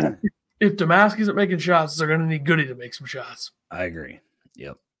 If Damascus isn't making shots, they're going to need Goody to make some shots. I agree.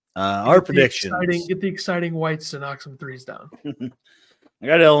 Yep. Our predictions. Get the exciting whites to knock some threes down. I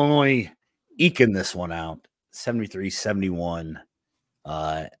got Illinois eking this one out, 73-71.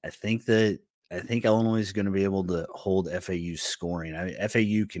 I think Illinois is going to be able to hold FAU's scoring.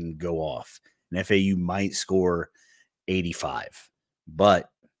 FAU can go off, and FAU might score 85. But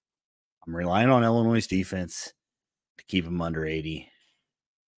I'm relying on Illinois' defense to keep them under 80,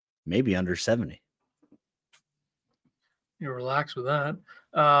 maybe under 70. You relax with that.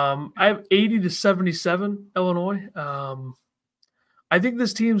 I have 80-77 Illinois. I think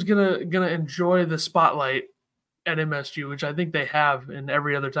this team's gonna enjoy the spotlight at MSG, which I think they have in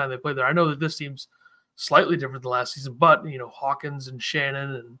every other time they play there. I know that this team's slightly different than last season, but Hawkins and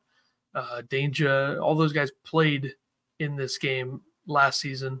Shannon and Danger, all those guys played in this game last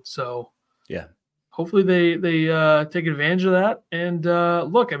season. So yeah, hopefully they take advantage of that. And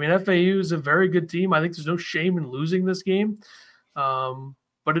look, I mean, FAU is a very good team. I think there's no shame in losing this game, but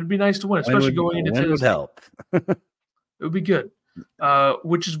it'd be nice to win, especially going into Tennessee. It would help. It would be good.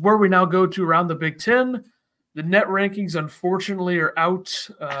 Which is where we now go to around the Big Ten. The net rankings, unfortunately, are out.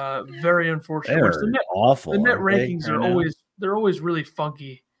 Very unfortunate. Awful. The net rankings are always really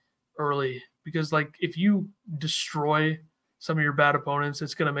funky early because, like, if you destroy some of your bad opponents,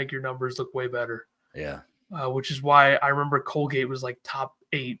 it's going to make your numbers look way better. Yeah. Which is why I remember Colgate was like top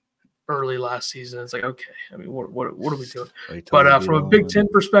 8 early last season. It's like, okay, I mean, what are we doing? But from a Big Ten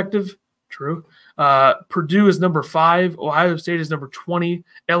perspective, true. Purdue is number 5. Ohio State is number 20.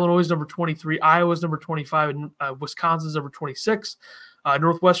 Illinois is number 23. Iowa is number 25. And Wisconsin is number 26.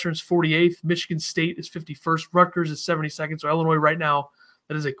 Northwestern's 48th. Michigan State is 51st. Rutgers is 72nd. So Illinois right now,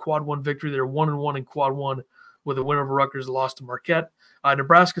 that is a quad 1 victory. They're 1-1 in quad 1 with a win over Rutgers, a loss to Marquette.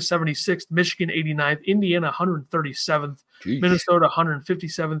 Nebraska 76th. Michigan 89th. Indiana 137th. Jeez. Minnesota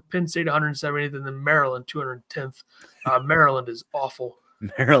 157th. Penn State 170th. And then Maryland 210th. Maryland is awful.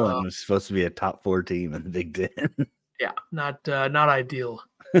 Maryland was supposed to be a top 4 team in the Big Ten. Yeah, not ideal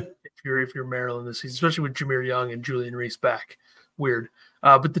if you're Maryland this season, especially with Jameer Young and Julian Reese back. Weird.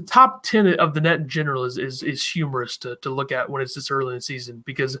 But the top 10 of the net in general is humorous to look at when it's this early in the season,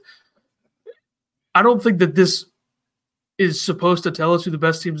 because I don't think that this is supposed to tell us who the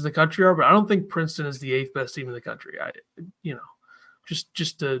best teams in the country are, but I don't think Princeton is the 8th best team in the country.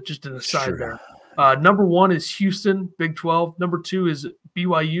 Just an aside there. Number 1 is Houston, Big 12. Number 2 is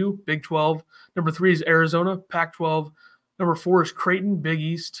BYU, Big 12. Number 3 is Arizona, Pac-12. Number 4 is Creighton, Big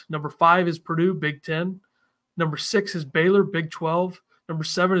East. Number 5 is Purdue, Big 10. Number 6 is Baylor, Big 12. Number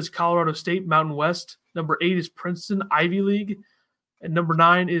 7 is Colorado State, Mountain West. Number 8 is Princeton, Ivy League. And number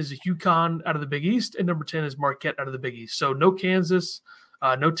 9 is UConn out of the Big East. And number 10 is Marquette out of the Big East. So no Kansas,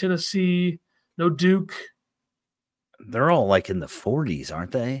 no Tennessee, no Duke. They're all like in the 40s,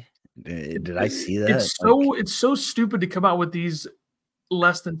 aren't they? Did I see that? It's so stupid to come out with these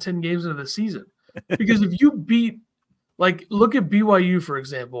less than 10 games into the season. Because if you beat, like, look at BYU, for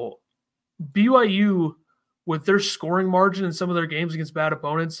example. BYU, with their scoring margin in some of their games against bad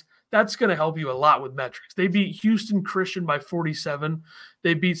opponents, that's going to help you a lot with metrics. They beat Houston Christian by 47.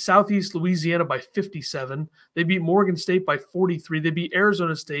 They beat Southeast Louisiana by 57. They beat Morgan State by 43. They beat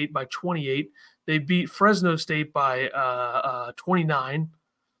Arizona State by 28. They beat Fresno State by 29.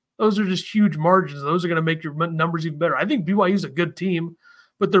 Those are just huge margins. Those are going to make your numbers even better. I think BYU is a good team,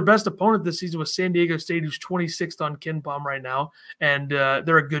 but their best opponent this season was San Diego State, who's 26th on KenPom right now, and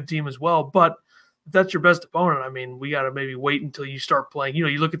they're a good team as well. But if that's your best opponent, I mean, we got to maybe wait until you start playing. You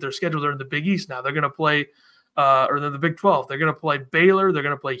look at their schedule. They're in the Big East now. They're going to play or they're the Big 12. They're going to play Baylor. They're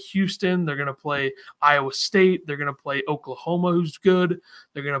going to play Houston. They're going to play Iowa State. They're going to play Oklahoma, who's good.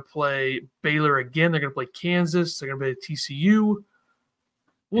 They're going to play Baylor again. They're going to play Kansas. They're going to play TCU.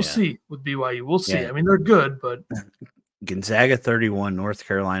 We'll see with BYU. We'll see. I mean, they're good, but Gonzaga 31, North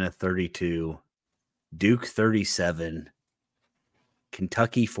Carolina 32, Duke 37,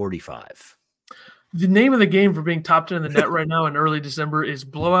 Kentucky 45. The name of the game for being top 10 in the net right now in early December is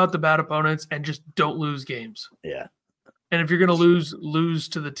blow out the bad opponents and just don't lose games. Yeah. And if you're going to lose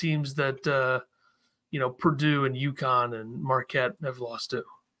to the teams that, Purdue and UConn and Marquette have lost to.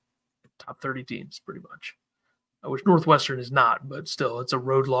 Top 30 teams, pretty much. Which Northwestern is not, but still, it's a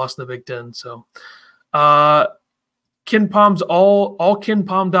road loss in the Big Ten. So, KenPom's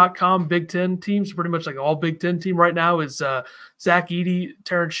allkenpom.com Big Ten teams, pretty much like all Big Ten team right now is Zach Edey,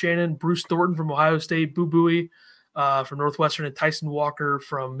 Terrence Shannon, Bruce Thornton from Ohio State, Boo Buie from Northwestern, and Tyson Walker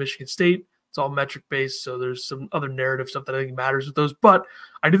from Michigan State. It's all metric based, so there's some other narrative stuff that I think matters with those. But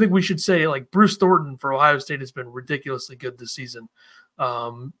I do think we should say like Bruce Thornton for Ohio State has been ridiculously good this season.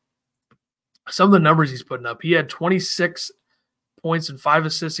 Some of the numbers he's putting up, he had 26 points and 5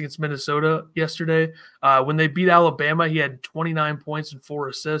 assists against Minnesota yesterday. When they beat Alabama, he had 29 points and 4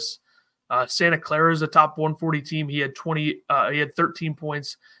 assists. Santa Clara is a top 140 team. He had 13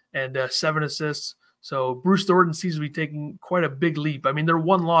 points and 7 assists. So Bruce Thornton seems to be taking quite a big leap. I mean, their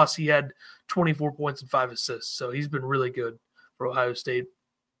one loss, he had 24 points and 5 assists. So he's been really good for Ohio State.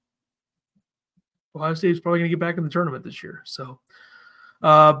 Ohio State is probably going to get back in the tournament this year. So,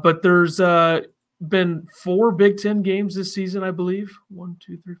 but there's been 4 Big Ten games this season, I believe. 1,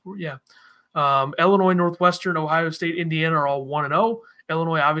 2, 3, 4. Yeah. Illinois, Northwestern, Ohio State, Indiana are all 1-0.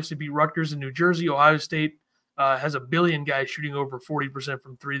 Illinois obviously beat Rutgers in New Jersey. Ohio State has a billion guys shooting over 40%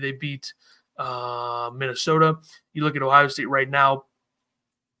 from 3. They beat Minnesota. You look at Ohio State right now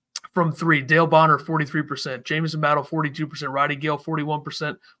from 3. Dale Bonner, 43%. Jamison Battle, 42%. Roddy Gale,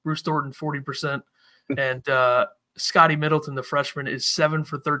 41%. Bruce Thornton, 40%. And Scotty Middleton, the freshman, is 7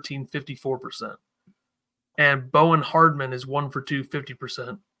 for 13, 54%. And Bowen Hardman is 1 for 2,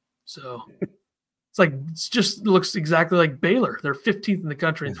 50%. So it's just looks exactly like Baylor. They're 15th in the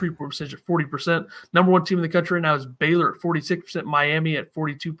country in 3-point percentage at 40%. Number 1 team in the country right now is Baylor at 46%, Miami at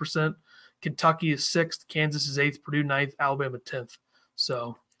 42%. Kentucky is 6th, Kansas is 8th, Purdue 9th, Alabama 10th.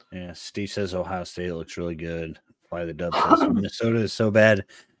 So yeah, Steve says Ohio State looks really good. Fly the Dub says Minnesota is so bad.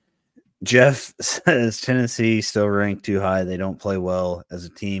 Jeff says Tennessee still ranked too high. They don't play well as a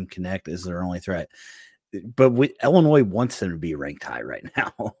team. Connect is their only threat. But Illinois wants them to be ranked high right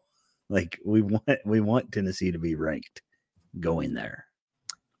now. Like we want Tennessee to be ranked going there.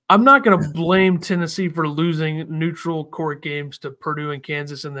 I'm not going to blame Tennessee for losing neutral court games to Purdue and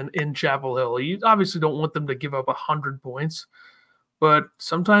Kansas and then in Chapel Hill. You obviously don't want them to give up 100 points, but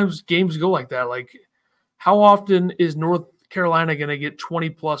sometimes games go like that. Like, how often is North Carolina going to get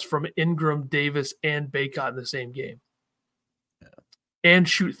 20-plus from Ingram, Davis, and Baycott in the same game? Yeah. And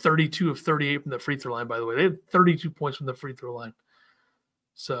shoot 32 of 38 from the free throw line, by the way. They had 32 points from the free throw line.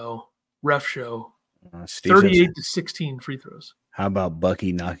 So, ref show, 38 to 16 free throws. How about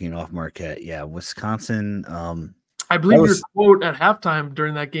Bucky knocking off Marquette? Yeah, Wisconsin. I believe your quote at halftime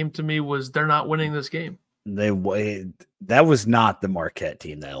during that game to me was, "They're not winning this game." That was not the Marquette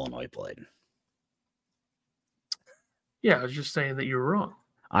team that Illinois played. Yeah, I was just saying that you were wrong.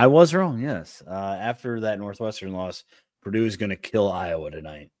 I was wrong, yes. After that Northwestern loss, Purdue is going to kill Iowa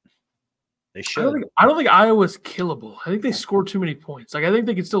tonight. They should. I don't think Iowa's killable. I think they score too many points. Like, I think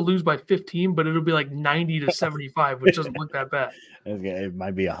they could still lose by 15, but it'll be like 90 to 75, which doesn't look that bad. It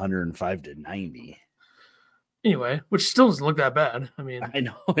might be 105 to 90. Anyway, which still doesn't look that bad. I mean, I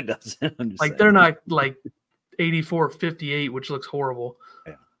know it doesn't. Like, they're not like 84-58, which looks horrible.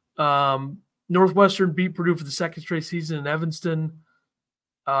 Yeah. Northwestern beat Purdue for the second straight season in Evanston.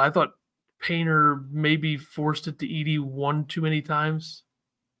 I thought Painter maybe forced it to Edey one too many times.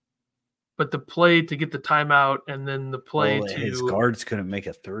 But the play to get the timeout and then the play to his guards couldn't make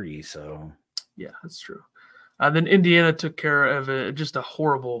a 3, so yeah, that's true. Then Indiana took care of just a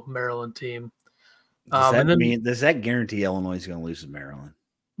horrible Maryland team. Does that guarantee Illinois is going to lose to Maryland?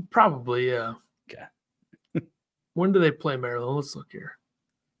 Probably, yeah. Okay. When do they play Maryland? Let's look here.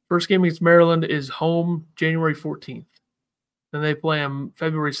 First game against Maryland is home January 14th. Then they play them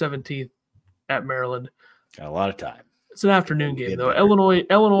February 17th at Maryland. Got a lot of time. It's an afternoon game, though.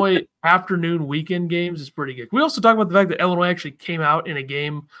 Illinois afternoon weekend games is pretty good. We also talk about the fact that Illinois actually came out in a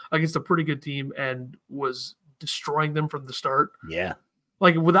game against a pretty good team and was destroying them from the start. Yeah.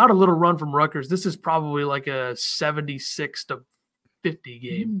 Like, without a little run from Rutgers, this is probably like a 76 to 50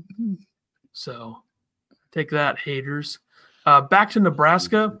 game. Mm-hmm. So take that, haters. Back to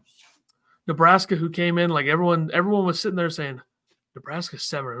Nebraska. Nebraska, who came in, like everyone was sitting there saying, Nebraska's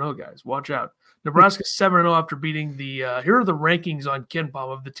 7-0, guys. Watch out. Nebraska 7-0 after beating the here are the rankings on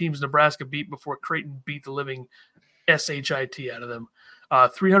KenPom of the teams Nebraska beat before Creighton beat the living SHIT out of them.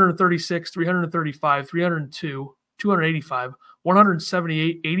 336, 335, 302, 285,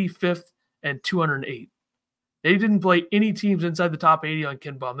 178, 85th, and 208. They didn't play any teams inside the top 80 on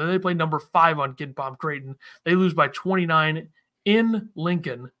KenPom. Then they play number 5 on KenPom, Creighton. They lose by 29 in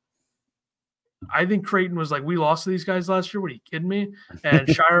Lincoln. I think Creighton was like, we lost to these guys last year. What, are you kidding me? And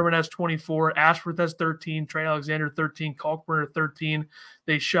Shireman has 24. Ashworth has 13. Trey Alexander, 13. Kalkbrenner, 13.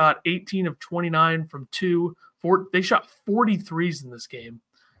 They shot 18 of 29 from 2. They shot 43s in this game,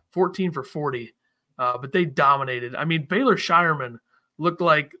 14 for 40. But they dominated. I mean, Baylor Shireman looked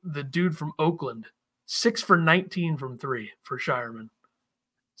like the dude from Oakland. 6 for 19 from 3 for Shireman.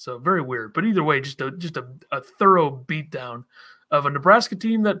 So very weird. But either way, just a thorough beatdown of a Nebraska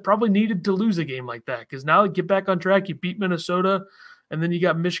team that probably needed to lose a game like that, because now they get back on track. You beat Minnesota, and then you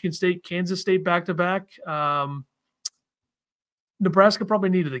got Michigan State, Kansas State back-to-back. Nebraska probably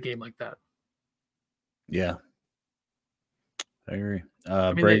needed a game like that. Yeah. I agree.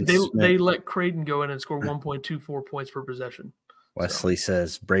 I mean, they let Creighton go in and score 1.24 points per possession. Wesley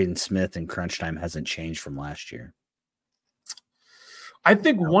says Braden Smith in crunch time hasn't changed from last year. I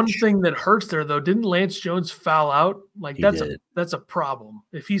think one thing that hurts there, though, didn't Lance Jones foul out? Like, that's a problem.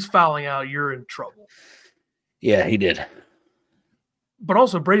 If he's fouling out, you're in trouble. Yeah, he did. But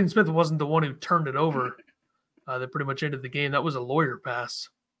also, Braden Smith wasn't the one who turned it over that pretty much ended the game. That was a lawyer pass.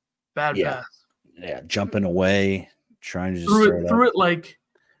 Bad pass. Yeah, jumping away, trying to just threw it like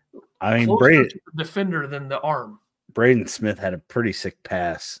Braden to the defender than the arm. Braden Smith had a pretty sick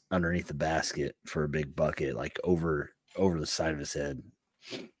pass underneath the basket for a big bucket, like over the side of his head.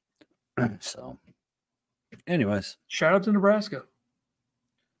 So, anyways. Shout out to Nebraska.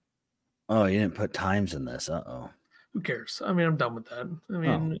 Oh, you didn't put times in this. Uh-oh. Who cares? I mean, I'm done with that. I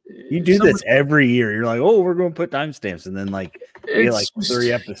mean, you do this every year. You're like, oh, we're going to put timestamps. And then, like, you get like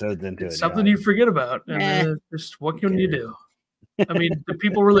 3 episodes into it. Something you forget about. And then just what can you do? I mean, do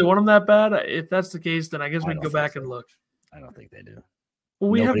people really want them that bad? If that's the case, then I guess we can go back and look. I don't think they do. Well,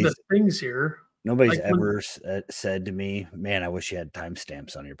 we have the things here. Nobody's ever said to me, man, I wish you had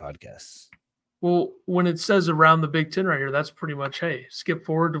timestamps on your podcasts. Well, when it says around the Big Ten right here, that's pretty much, hey, skip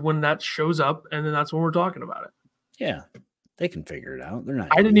forward to when that shows up, and then that's when we're talking about it. Yeah, they can figure it out. They're not.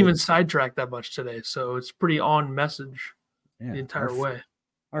 I didn't even sidetrack that much today, so it's pretty on message the entire way.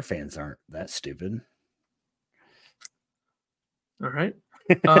 Our fans aren't that stupid. All right.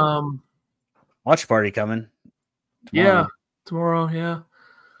 Watch party coming. Tomorrow. Yeah.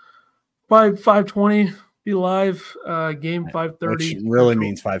 By 5:20, be live. Game 5:30. Which really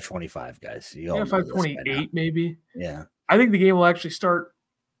means 5:25, guys. 5:28 maybe. Yeah. I think the game will actually start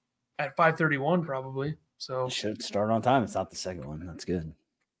at 5:31 probably. So it should start on time. It's not the second one. That's good.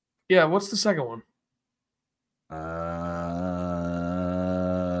 Yeah. What's the second one? I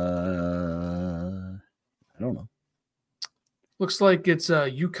don't know. Looks like it's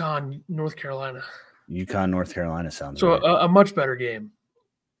UConn, North Carolina. UConn, North Carolina sounds so right. A much better game.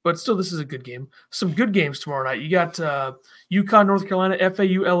 But still, this is a good game. Some good games tomorrow night. You got UConn, North Carolina,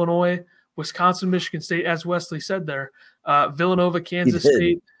 FAU, Illinois, Wisconsin, Michigan State, as Wesley said there. Villanova, Kansas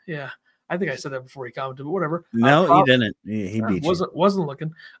State. Yeah, I think I said that before he commented, but whatever. No, he didn't. He beat you. Wasn't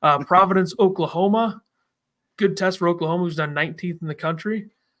looking. Providence, Oklahoma. Good test for Oklahoma, who's done 19th in the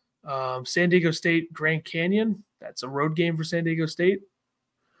country. San Diego State, Grand Canyon. That's a road game for San Diego State.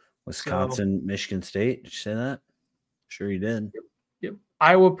 Wisconsin, Michigan State. Did you say that? Sure you did. Yep.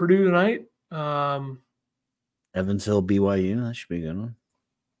 Iowa, Purdue tonight. Evansville, BYU. That should be a good one.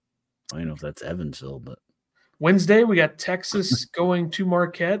 I don't know if that's Evansville, but Wednesday we got Texas going to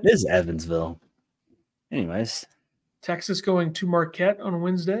Marquette. It is Evansville. Anyways, Texas going to Marquette on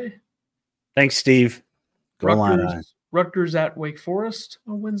Wednesday. Thanks, Steve. Rutgers at Wake Forest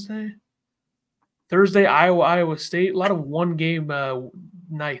on Wednesday. Thursday, Iowa State. A lot of one-game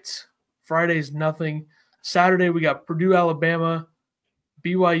nights. Friday's nothing. Saturday, we got Purdue, Alabama,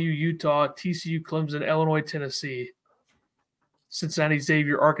 BYU, Utah, TCU, Clemson, Illinois, Tennessee, Cincinnati,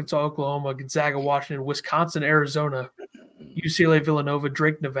 Xavier, Arkansas, Oklahoma, Gonzaga, Washington, Wisconsin, Arizona, UCLA, Villanova,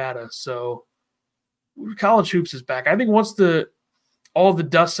 Drake, Nevada. So college hoops is back. I think once all the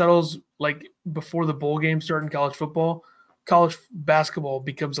dust settles, like before the bowl game start in college football, college basketball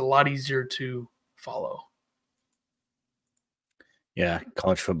becomes a lot easier to follow. Yeah,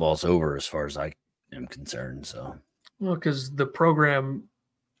 college football is over as far as I am concerned. So, well, because the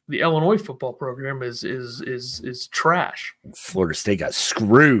Illinois football program is trash. Florida State got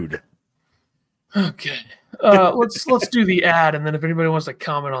screwed. Okay, let's do the ad, and then if anybody wants to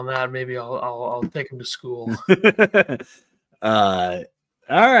comment on that, maybe I'll take them to school. All right,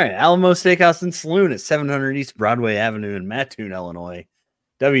 Alamo Steakhouse and Saloon at 700 East Broadway Avenue in Mattoon, Illinois.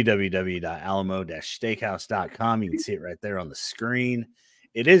 www.alamo-steakhouse.com. You can see it right there on the screen.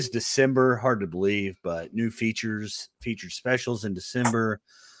 It is December, hard to believe, but new featured specials in December.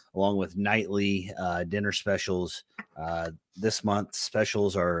 along with nightly dinner specials. This month's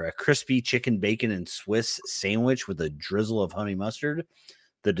specials are a crispy chicken, bacon, and Swiss sandwich with a drizzle of honey mustard.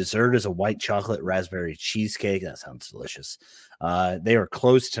 The dessert is a white chocolate raspberry cheesecake. That sounds delicious. They are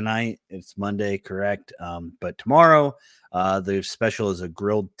closed tonight. It's Monday, correct? But tomorrow, the special is a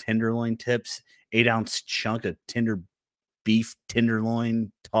grilled tenderloin tips, 8-ounce chunk of tender beef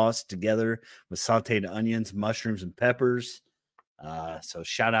tenderloin tossed together with sauteed onions, mushrooms, and peppers. So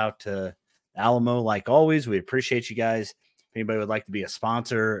shout out to Alamo. Like always, we appreciate you guys. If anybody would like to be a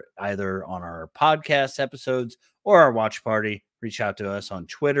sponsor, either on our podcast episodes or our watch party, reach out to us on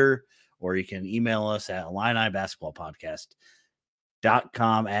Twitter, or you can email us at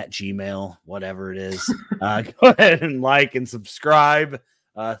IlliniBasketballPodcast.com at Gmail, whatever it is. Go ahead and like and subscribe.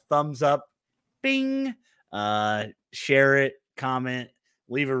 Thumbs up, bing. Share it, comment,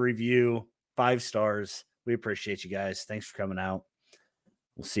 leave a review, 5 stars. We appreciate you guys. Thanks for coming out.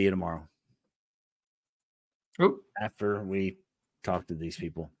 We'll see you tomorrow. After we talk to these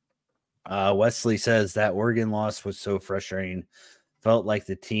people. Wesley says that Oregon loss was so frustrating. Felt like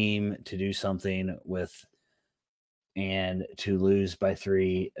the team to do something with, and to lose by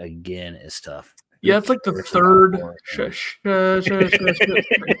 3 again is tough. Yeah, it's like the third. That's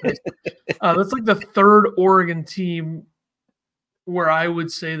like the third Oregon team where I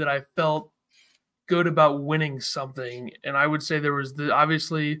would say that I felt good about winning something. And I would say there was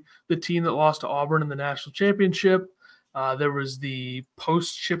obviously the team that lost to Auburn in the national championship. There was the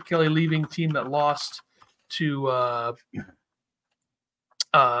post Chip Kelly leaving team that lost to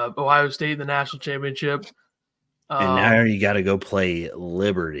Ohio State in the national championship. And now you got to go play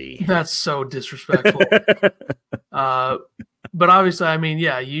Liberty. That's so disrespectful. But obviously, I mean,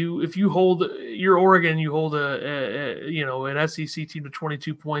 yeah, if you hold your Oregon, you hold an SEC team to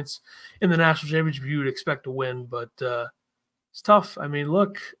 22 points in the national championship, you would expect to win. But it's tough. I mean,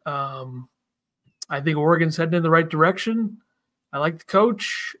 look, I think Oregon's heading in the right direction. I like the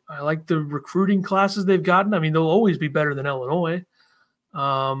coach. I like the recruiting classes they've gotten. I mean, they'll always be better than Illinois.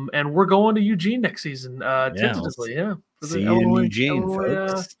 And we're going to Eugene next season, tentatively. Yeah, see you in Eugene,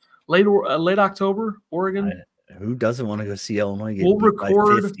 folks. Late October, Oregon. Who doesn't want to go see Illinois? We'll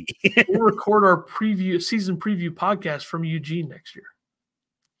record our season preview podcast from Eugene next year.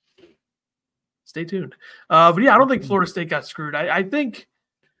 Stay tuned. But yeah, I don't think Florida State got screwed. I think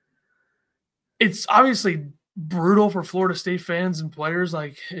it's obviously brutal for Florida State fans and players.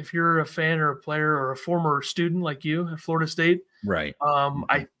 Like if you're a fan or a player or a former student like you at Florida State, right?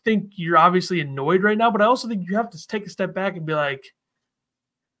 I think you're obviously annoyed right now, but I also think you have to take a step back and be like,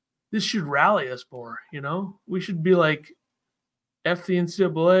 this should rally us more. We should be like, F the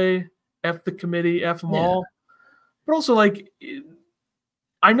NCAA, F the committee, F them all. But also, like,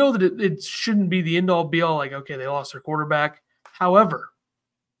 I know that it shouldn't be the end-all be-all, like, okay, they lost their quarterback. However,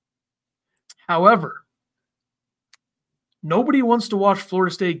 nobody wants to watch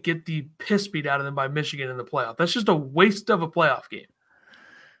Florida State get the piss beat out of them by Michigan in the playoff. That's just a waste of a playoff game.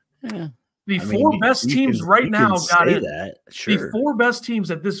 Yeah. The four best teams right now got in. Sure. The 4 best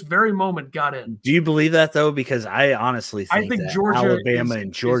teams at this very moment got in. Do you believe that, though? Because I honestly think that Georgia Alabama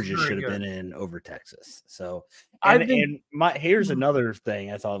and Georgia should have been in over Texas. So, here's another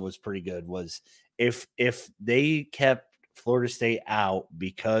thing I thought was pretty good was if they kept Florida State out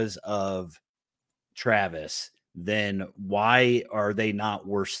because of Travis, then why are they not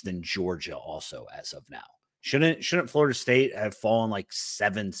worse than Georgia also as of now? Shouldn't Florida State have fallen like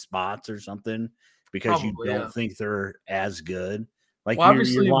 7 spots or something because probably, you don't think they're as good? Like, well,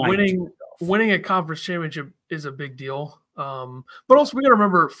 obviously, winning a conference championship is a big deal. But also, we got to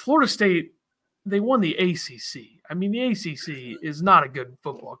remember, Florida State, they won the ACC. I mean, the ACC is not a good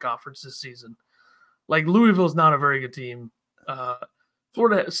football conference this season. Like, Louisville's not a very good team.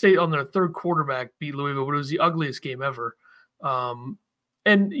 Florida State on their third quarterback beat Louisville, but it was the ugliest game ever.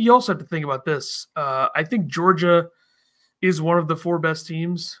 And you also have to think about this. I think Georgia is one of the 4 best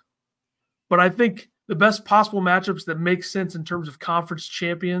teams, but I think the best possible matchups that make sense in terms of conference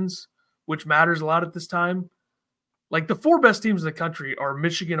champions, which matters a lot at this time, like the 4 best teams in the country are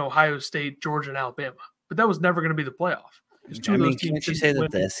Michigan, Ohio State, Georgia, and Alabama. But that was never going to be the playoff. Can't you say that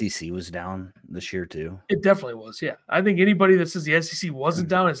the SEC was down this year too? It definitely was, yeah. I think anybody that says the SEC wasn't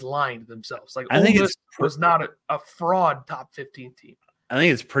down is lying to themselves. Like, I think it was not a fraud top 15 team. I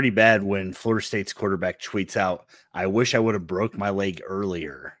think it's pretty bad when Florida State's quarterback tweets out, "I wish I would have broke my leg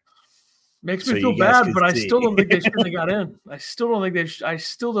earlier." Makes me feel bad, but I still don't think they should have got in. I still don't think they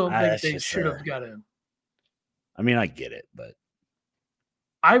should have got in. I mean, I get it, but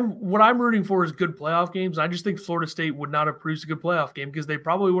What I'm rooting for is good playoff games. I just think Florida State would not have produced a good playoff game because they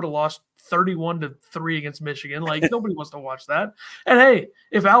probably would have lost 31-3 against Michigan. Like nobody wants to watch that. And hey,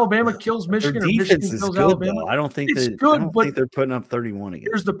 if Alabama kills Michigan or Michigan kills Alabama, though. I don't think it's that, good. I don't think they're putting up 31 again.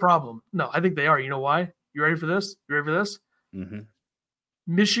 Here's the problem. No, I think they are. You know why? You ready for this? Mm-hmm.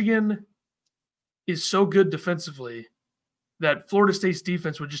 Michigan is so good defensively that Florida State's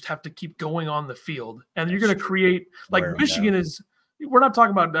defense would just have to keep going on the field. And you're going to create like Michigan is. We're not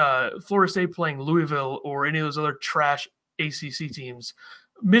talking about Florida State playing Louisville or any of those other trash ACC teams.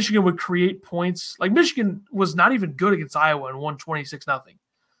 Michigan would create points. Like Michigan was not even good against Iowa and won 26-0.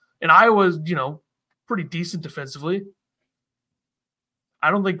 And Iowa's, pretty decent defensively.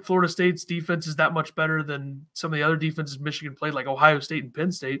 I don't think Florida State's defense is that much better than some of the other defenses Michigan played, like Ohio State and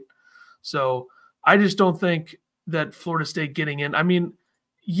Penn State. So I just don't think that Florida State getting in. I mean,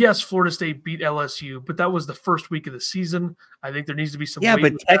 yes, Florida State beat LSU, but that was the first week of the season. I think there needs to be some. Yeah,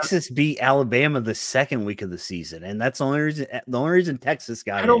 but Texas beat Alabama the second week of the season, and that's the only reason Texas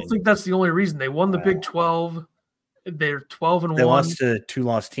got. I don't think that's the only reason they won the Big 12. They're 12-1. They lost to a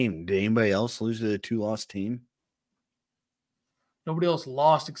 2-loss team. Did anybody else lose to a 2-loss team? Nobody else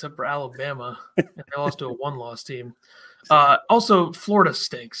lost except for Alabama, and they lost to a 1-loss team. Also, Florida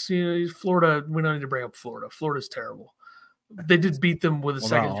stinks. Florida. We don't need to bring up Florida. Florida's terrible. They did beat them with a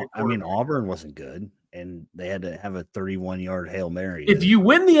second. I mean, Auburn wasn't good, and they had to have a 31-yard Hail Mary. If you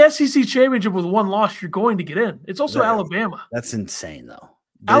win the SEC championship with one loss, you're going to get in. It's also Alabama. That's insane, though.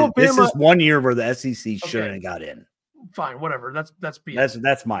 Alabama. This is 1 year where the SEC shouldn't have got in. Fine, whatever. That's BS.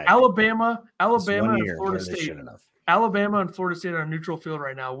 That's my Alabama and Florida State. Alabama and Florida State on a neutral field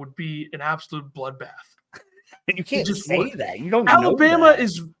right now would be an absolute bloodbath. You can't just say that. You don't. Alabama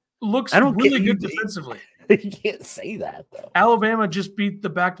looks really good defensively. You can't say that, though. Alabama just beat the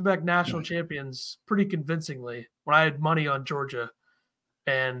back-to-back national champions pretty convincingly when I had money on Georgia.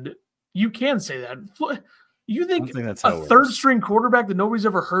 And you can say that. You think that's a third-string quarterback that nobody's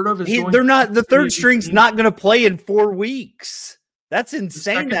ever heard of is the third string's not going to play in 4 weeks. That's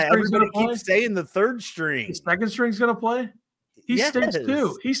insane that everybody keeps saying the third string. The second string's going to play? He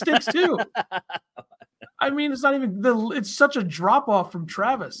stinks too. I mean, it's not even it's such a drop-off from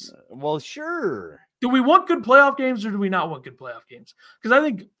Travis. Well, sure. Do we want good playoff games or do we not want good playoff games? Because I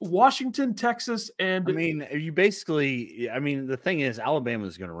think Washington, Texas, and the thing is,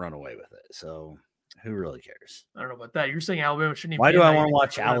 Alabama's going to run away with it. So who really cares? I don't know about that. You're saying Alabama shouldn't even. Why do I want to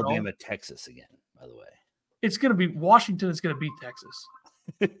watch Alabama, Texas again? By the way, it's going to be Washington is going to beat Texas.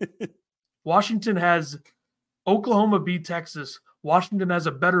 Washington has Oklahoma beat Texas. Washington has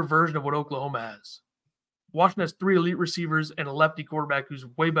a better version of what Oklahoma has. Washington has 3 elite receivers and a lefty quarterback who's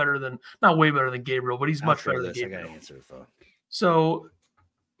not way better than Gabriel, but he's much better than Gabriel. I gotta answer the phone. So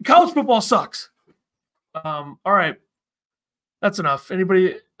college football sucks. All right. That's enough.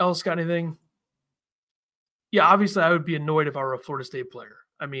 Anybody else got anything? Yeah, obviously I would be annoyed if I were a Florida State player.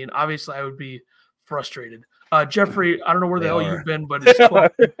 I mean, obviously I would be frustrated. Jeffrey, I don't know where the hell you've been, but it's 12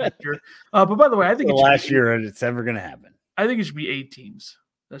 year. But by the way, I think the last year it's ever going to happen. I think it should be 8 teams.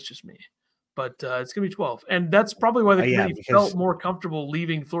 That's just me. But it's going to be 12. And that's probably why the committee felt more comfortable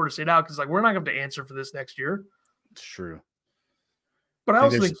leaving Florida State out because, we're not going to answer for this next year. It's true. But I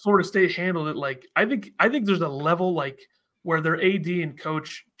also think Florida State handled it I think there's a level where their AD and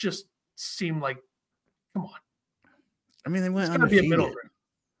coach just seem like, come on. I mean, they went it's got to be a middle ground.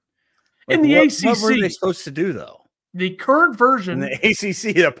 In the ACC. What were they supposed to do, though? The current version. In the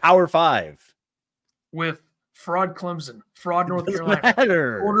ACC, the Power 5. With fraud Clemson, fraud North Carolina,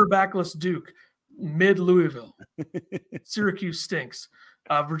 quarterbackless Duke, mid Louisville, Syracuse stinks,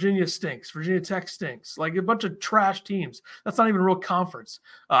 Virginia stinks, Virginia Tech stinks, a bunch of trash teams. That's not even a real conference.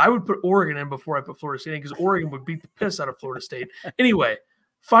 I would put Oregon in before I put Florida State in because Oregon would beat the piss out of Florida State. Anyway,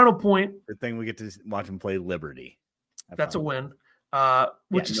 final point. Good thing we get to watch them play Liberty. That's a win,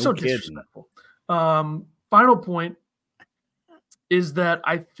 which is so disrespectful. Final point is that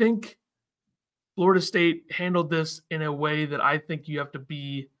I think Florida State handled this in a way that I think you have to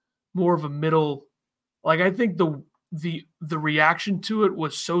be more of a middle. I think the reaction to it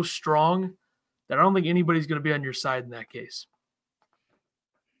was so strong that I don't think anybody's going to be on your side in that case.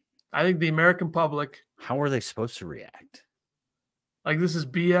 I think the American public. How are they supposed to react? This is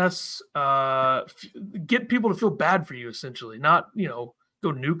BS. Get people to feel bad for you, essentially, not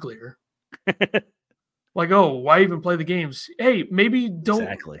go nuclear. Why even play the games? Hey, maybe don't.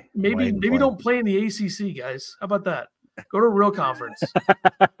 Exactly. Maybe don't play in the ACC, guys. How about that? Go to a real conference.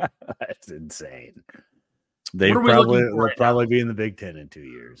 That's insane. They'll probably be in the Big Ten in 2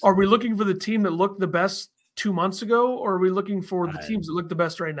 years. Are we looking for the team that looked the best 2 months ago, or are we looking for the teams that look the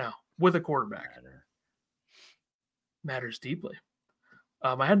best right now with a quarterback? Matters deeply.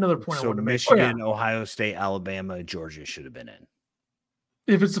 I had another point I So wanted to make. Michigan, Ohio State, Alabama, Georgia should have been in.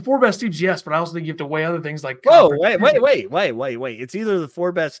 If it's the 4 best teams, yes, but I also think you have to weigh other things like. Wait. It's either the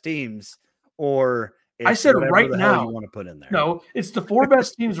 4 best teams or I said right now you want to put in there. No, it's the 4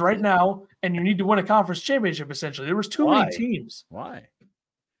 best teams right now, and you need to win a conference championship. Essentially, there was too many teams. Why?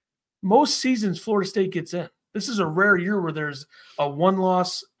 Most seasons, Florida State gets in. This is a rare year where there's a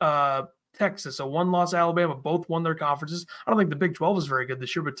 1-loss Texas, a 1-loss Alabama. Both won their conferences. I don't think the Big 12 is very good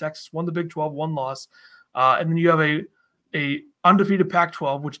this year, but Texas won the Big 12, 1 loss, and then you have a undefeated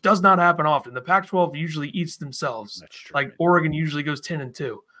Pac-12, which does not happen often. The Pac-12 usually eats themselves. That's true. Like Oregon usually goes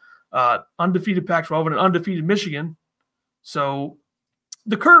 10-2. Undefeated Pac-12 and an undefeated Michigan. So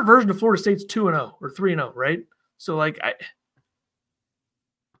the current version of Florida State's 2-0 or 3-0, right? So like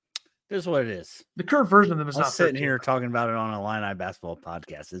this is what it is. The current version of them is not sitting here talking about it on a Illini basketball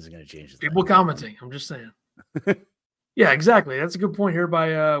podcast. This is going to change. People commenting. I'm just saying. Yeah, exactly. That's a good point here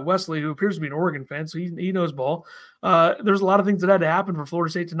by Wesley, who appears to be an Oregon fan, so he knows ball. There's a lot of things that had to happen for Florida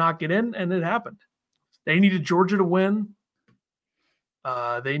State to not get in, and it happened. They needed Georgia to win.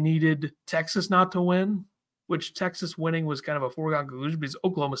 They needed Texas not to win, which Texas winning was kind of a foregone conclusion because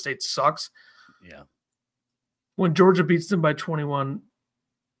Oklahoma State sucks. Yeah. When Georgia beats them by 21,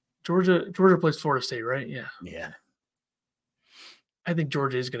 Georgia plays Florida State, right? Yeah. Yeah. I think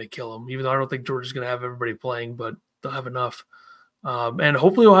Georgia is going to kill them, even though I don't think Georgia's going to have everybody playing, but they'll have enough. And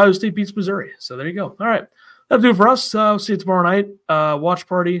hopefully Ohio State beats Missouri. So there you go. All right. That'll do it for us. We'll see you tomorrow night. Watch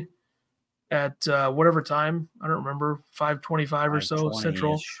party at whatever time. I don't remember, 5:25 or so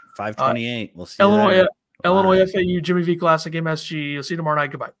Central. 5:28. We'll see Illinois FAU Jimmy V Classic MSG. You'll see you tomorrow night.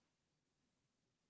 Goodbye.